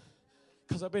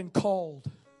because I've been called.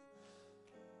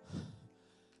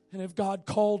 And if God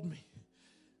called me,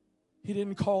 He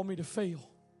didn't call me to fail.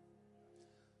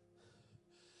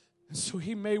 And so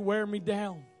He may wear me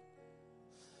down,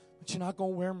 but you're not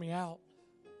going to wear me out.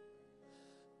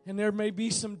 And there may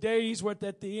be some days where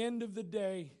at the end of the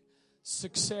day,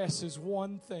 success is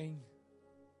one thing.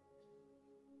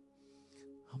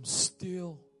 I'm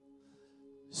still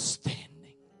standing.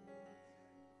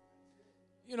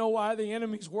 You know why the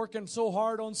enemy's working so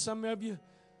hard on some of you?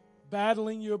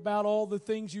 Battling you about all the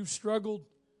things you've struggled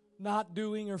not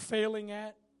doing or failing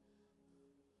at?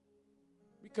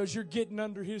 Because you're getting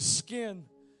under his skin.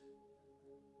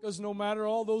 Because no matter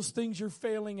all those things you're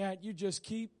failing at, you just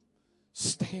keep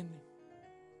standing.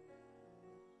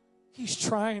 He's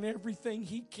trying everything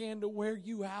he can to wear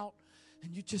you out,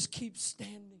 and you just keep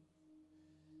standing.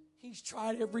 He's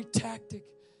tried every tactic.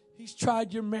 He's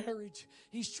tried your marriage.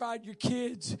 He's tried your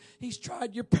kids. He's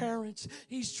tried your parents.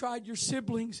 He's tried your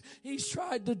siblings. He's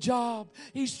tried the job.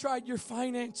 He's tried your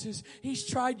finances. He's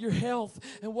tried your health.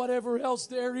 And whatever else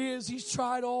there is, he's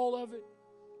tried all of it.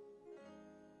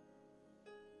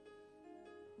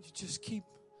 You just keep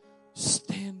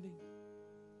standing.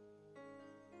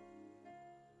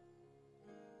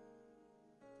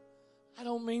 I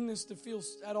don't mean this to feel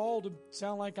at all to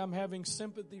sound like I'm having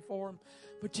sympathy for him,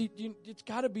 But it's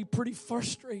got to be pretty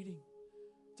frustrating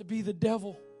to be the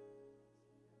devil.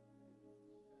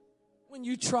 When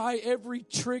you try every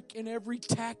trick and every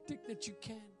tactic that you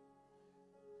can.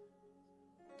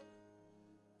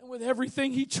 And with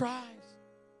everything he tries,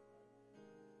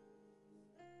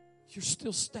 you're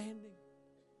still standing.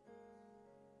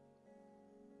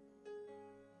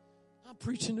 I'm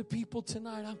preaching to people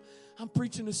tonight. I'm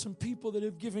preaching to some people that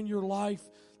have given your life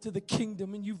to the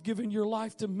kingdom, and you've given your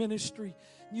life to ministry.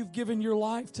 You've given your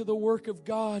life to the work of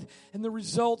God, and the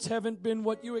results haven't been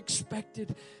what you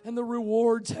expected, and the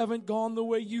rewards haven't gone the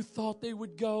way you thought they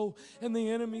would go, and the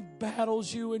enemy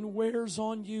battles you and wears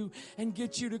on you and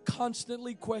gets you to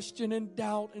constantly question and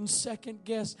doubt and second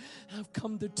guess. I've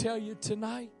come to tell you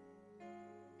tonight,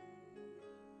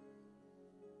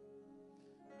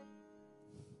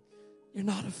 you're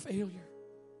not a failure.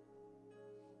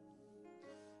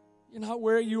 You're not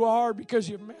where you are because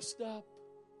you've messed up.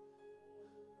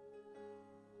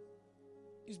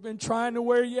 He's been trying to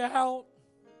wear you out.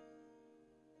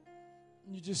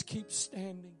 And you just keep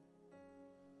standing.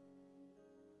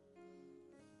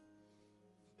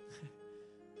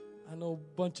 I know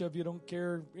a bunch of you don't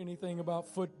care anything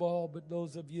about football, but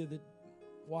those of you that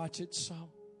watch it, so.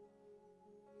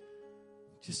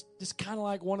 Just kind of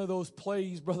like one of those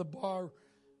plays, Brother Barr,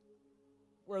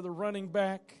 where the running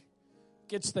back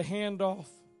gets the handoff.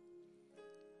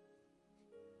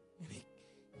 And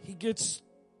he gets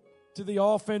to the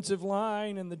offensive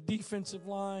line and the defensive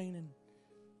line. And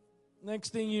next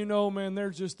thing you know, man,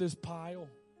 there's just this pile.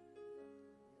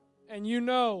 And you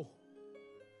know,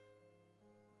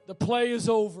 the play is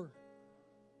over.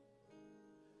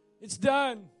 It's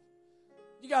done.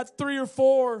 You got 3 or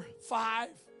 4, 5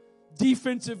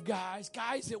 defensive guys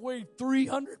that weigh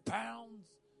 300 pounds.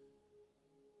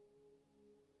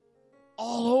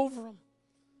 All over them.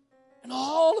 And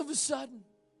all of a sudden,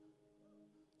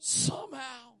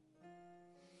 somehow,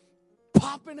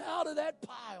 popping out of that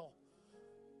pile,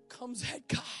 comes that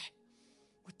guy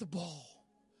with the ball,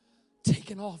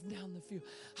 taking off down the field.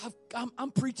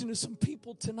 I'm preaching to some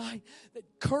people tonight that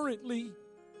currently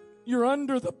you're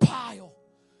under the pile,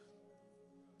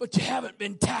 but you haven't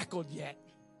been tackled yet.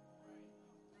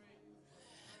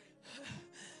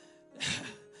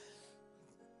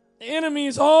 The enemy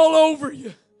is all over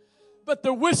you, but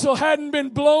the whistle hadn't been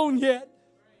blown yet.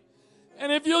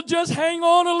 And if you'll just hang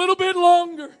on a little bit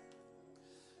longer,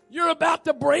 you're about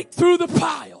to break through the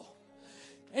pile.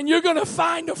 And you're going to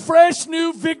find a fresh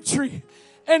new victory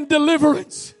and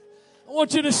deliverance. I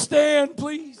want you to stand,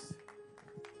 please.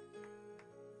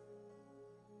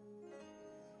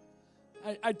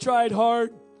 I tried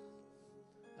hard.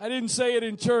 I didn't say it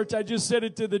in church. I just said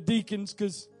it to the deacons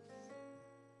because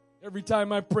every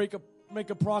time I make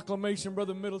a proclamation,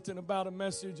 Brother Middleton, about a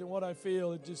message and what I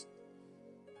feel, it just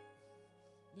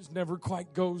never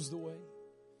quite goes the way.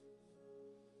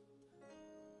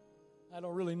 I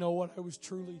don't really know what I was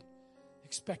truly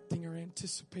expecting or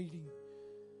anticipating.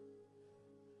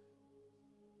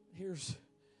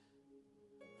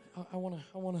 I want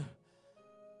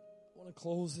to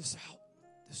close this out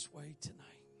this way tonight.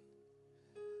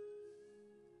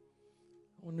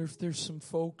 I wonder if there's some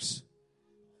folks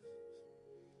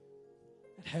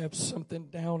that have something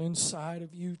down inside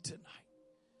of you tonight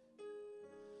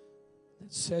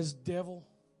that says, devil,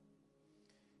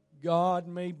 God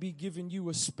may be giving you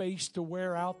a space to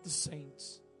wear out the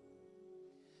saints.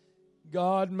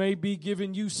 God may be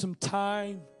giving you some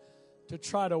time to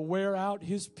try to wear out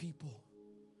His people.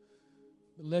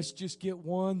 But let's just get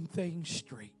one thing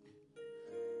straight.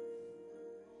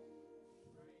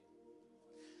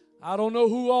 I don't know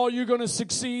who all you're going to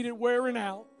succeed at wearing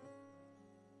out.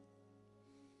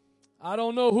 I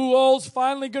don't know who all's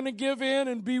finally going to give in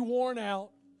and be worn out.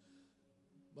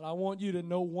 But I want you to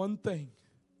know one thing.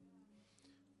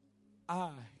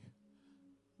 I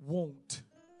won't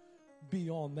be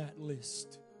on that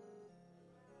list.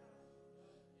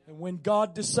 And when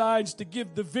God decides to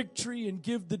give the victory and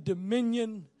give the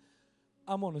dominion,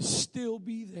 I'm going to still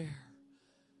be there.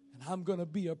 And I'm going to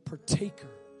be a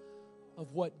partaker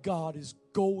of what God is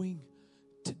going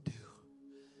to do.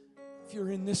 If you're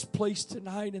in this place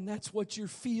tonight and that's what you're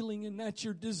feeling and that's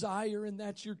your desire and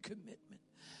that's your commitment,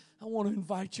 I want to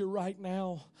invite you right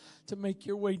now to make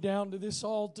your way down to this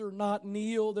altar. Not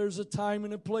kneel. There's a time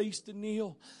and a place to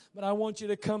kneel. But I want you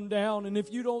to come down, and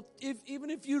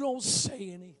even if you don't say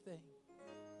anything,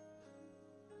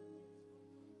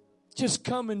 just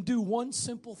come and do one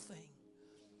simple thing.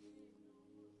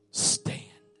 Stand.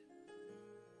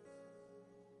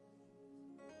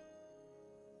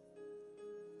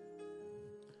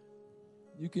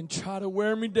 You can try to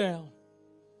wear me down.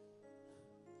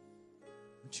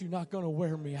 but you're not going to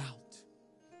wear me out.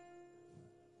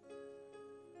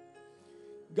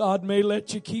 God may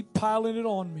let you keep piling it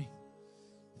on me.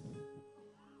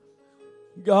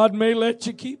 God may let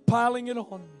you keep piling it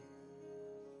on me.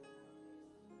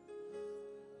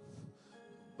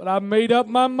 But I've made up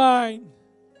my mind.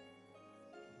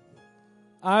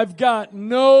 I've got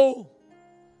no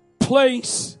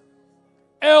place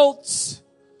else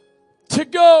to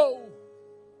go.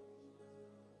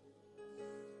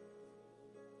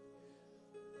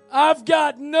 I've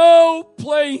got no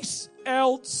place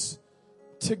else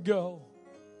to go.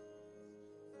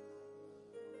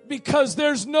 Because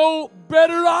there's no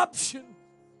better option.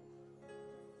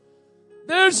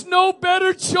 There's no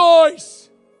better choice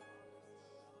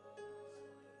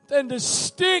than to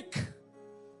stick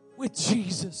with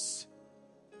Jesus.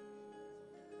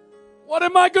 What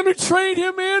am I going to trade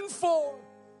him in for?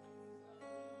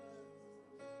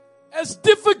 As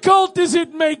difficult as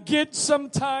it may get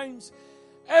sometimes,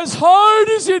 as hard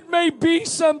as it may be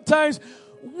sometimes,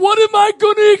 what am I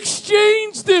going to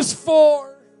exchange this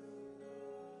for?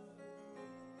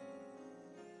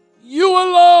 You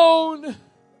alone.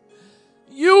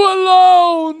 You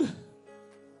alone.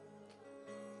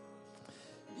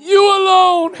 You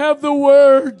alone have the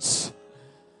words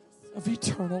of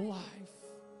eternal life.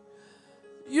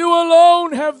 You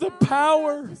alone have the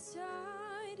power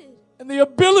and the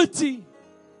ability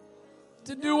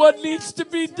to do what needs to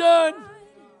be done.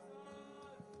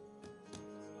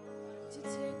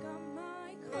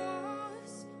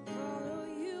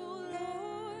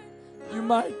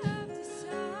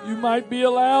 You might be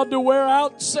allowed to wear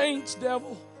out saints,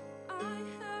 devil.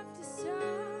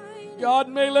 God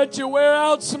may let you wear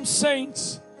out some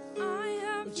saints,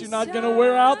 but you're not going to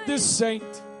wear out this saint.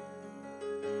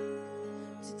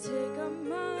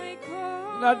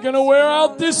 You're not going to wear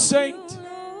out this saint.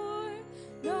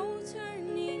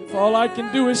 If all I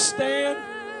can do is stand,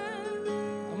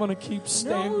 I'm going to keep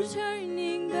standing.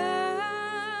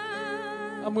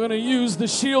 I'm going to use the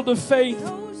shield of faith.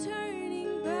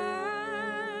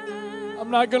 I'm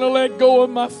not going to let go of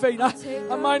my faith.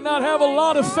 I might not have a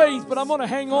lot of faith, but I'm going to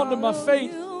hang on to my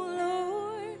faith.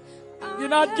 You're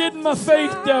not getting my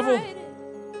faith, devil.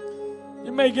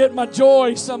 You may get my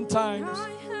joy sometimes.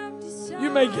 You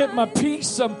may get my peace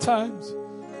sometimes.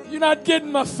 You're not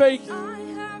getting my faith.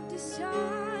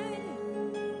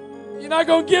 You're not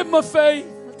going to get my faith.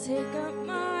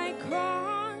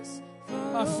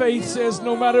 My faith says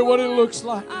no matter what it looks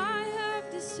like.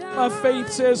 My faith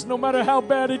says no matter how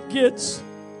bad it gets,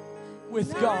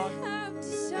 with God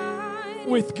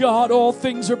all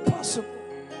things are possible.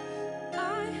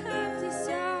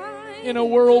 In a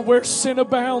world where sin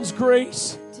abounds,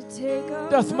 grace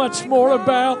doth much more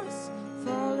abound.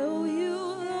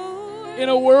 In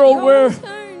a world where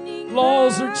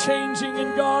laws are changing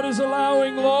and God is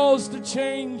allowing laws to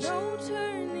change,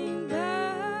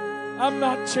 I'm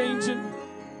not changing.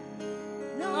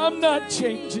 I'm not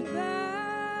changing.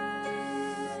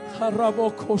 Why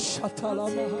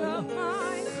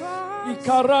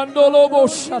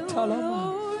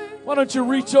don't you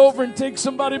reach over and take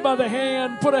somebody by the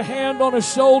hand, put a hand on a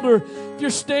shoulder. If you're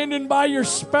standing by your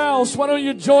spouse, why don't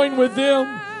you join with them?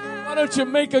 Why don't you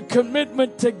make a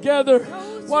commitment together?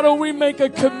 Why don't we make a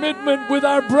commitment with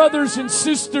our brothers and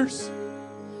sisters?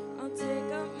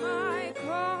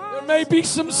 There may be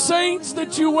some saints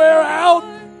that you wear out,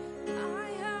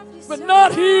 but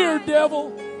not here,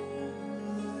 devil.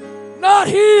 Not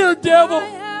here, devil.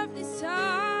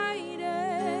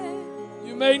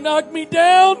 You may knock me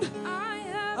down.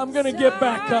 I'm going to get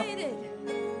back up.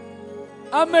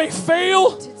 I may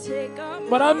fail,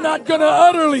 but I'm not going to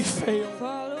utterly fail.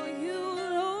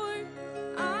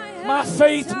 My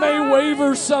faith may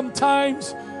waver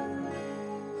sometimes,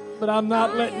 but I'm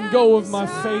not letting go of my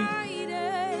faith.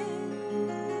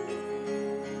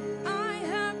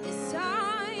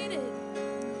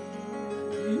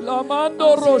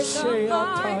 Lamando Roche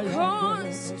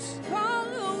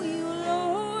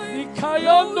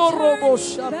Nikayando Robo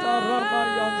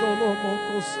Shataramariando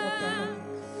Lomoko Satana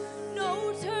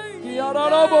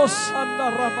Yarabo Sanda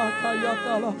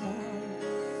Ramakayatala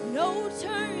No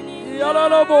turning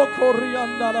Yarabo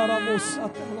Corianda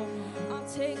Ramosatala. I'll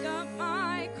take up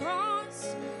my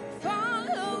cross,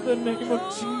 follow in the name of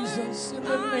Jesus, in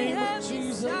the name of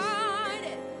Jesus.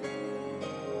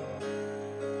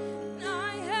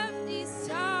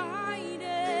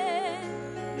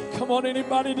 Come on,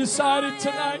 anybody decided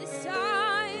tonight?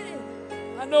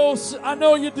 I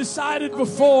know you decided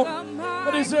before,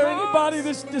 but is there anybody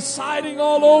that's deciding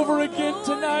all over again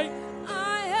tonight?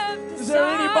 Is there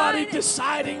anybody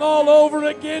deciding all over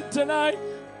again tonight?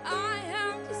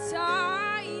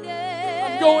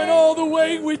 I'm going all the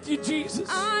way with you, Jesus.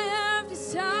 I have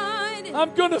decided.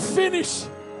 I'm going to finish.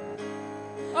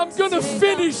 I'm going to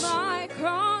finish. My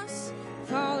cross,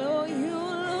 follow you,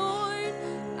 Lord.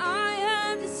 I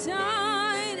have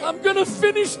decided. I'm going to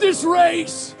finish this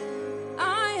race.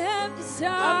 I have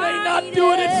decided. I may not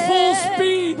do it at full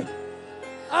speed.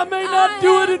 I may not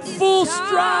do it at full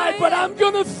stride, but I'm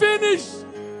going to finish.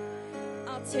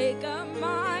 I'll take up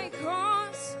my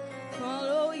cross,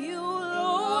 follow you,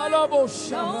 Lord.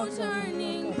 No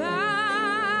turning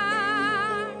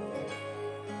back.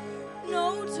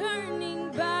 No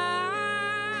turning back.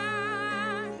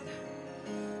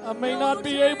 I may not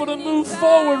be able to move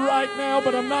forward right now,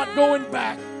 but I'm not going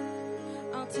back.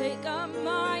 I'll take up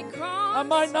my cross. I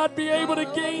might not be able to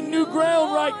gain new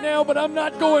ground right now, but I'm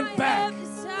not going back.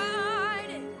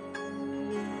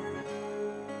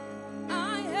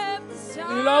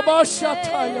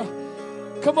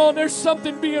 Come on, there's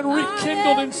something being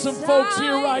rekindled in some folks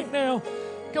here right now.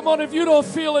 Come on, if you don't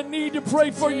feel a need to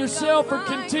pray for yourself or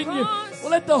continue, well,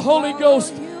 let the Holy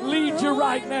Ghost lead you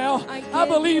right now. I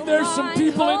believe there's some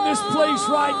people in this place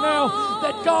right now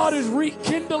that God is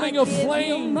rekindling a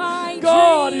flame.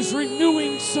 God is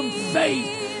renewing some faith.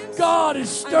 God is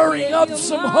stirring up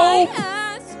some hope.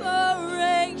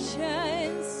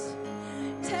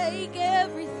 Take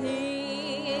everything.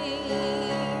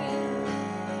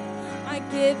 I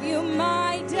give you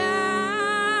my doubts.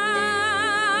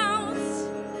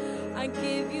 I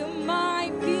give you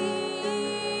my fears.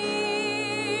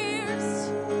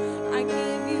 I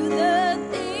give you the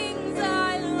things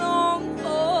I long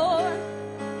for,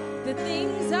 the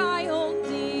things I hope.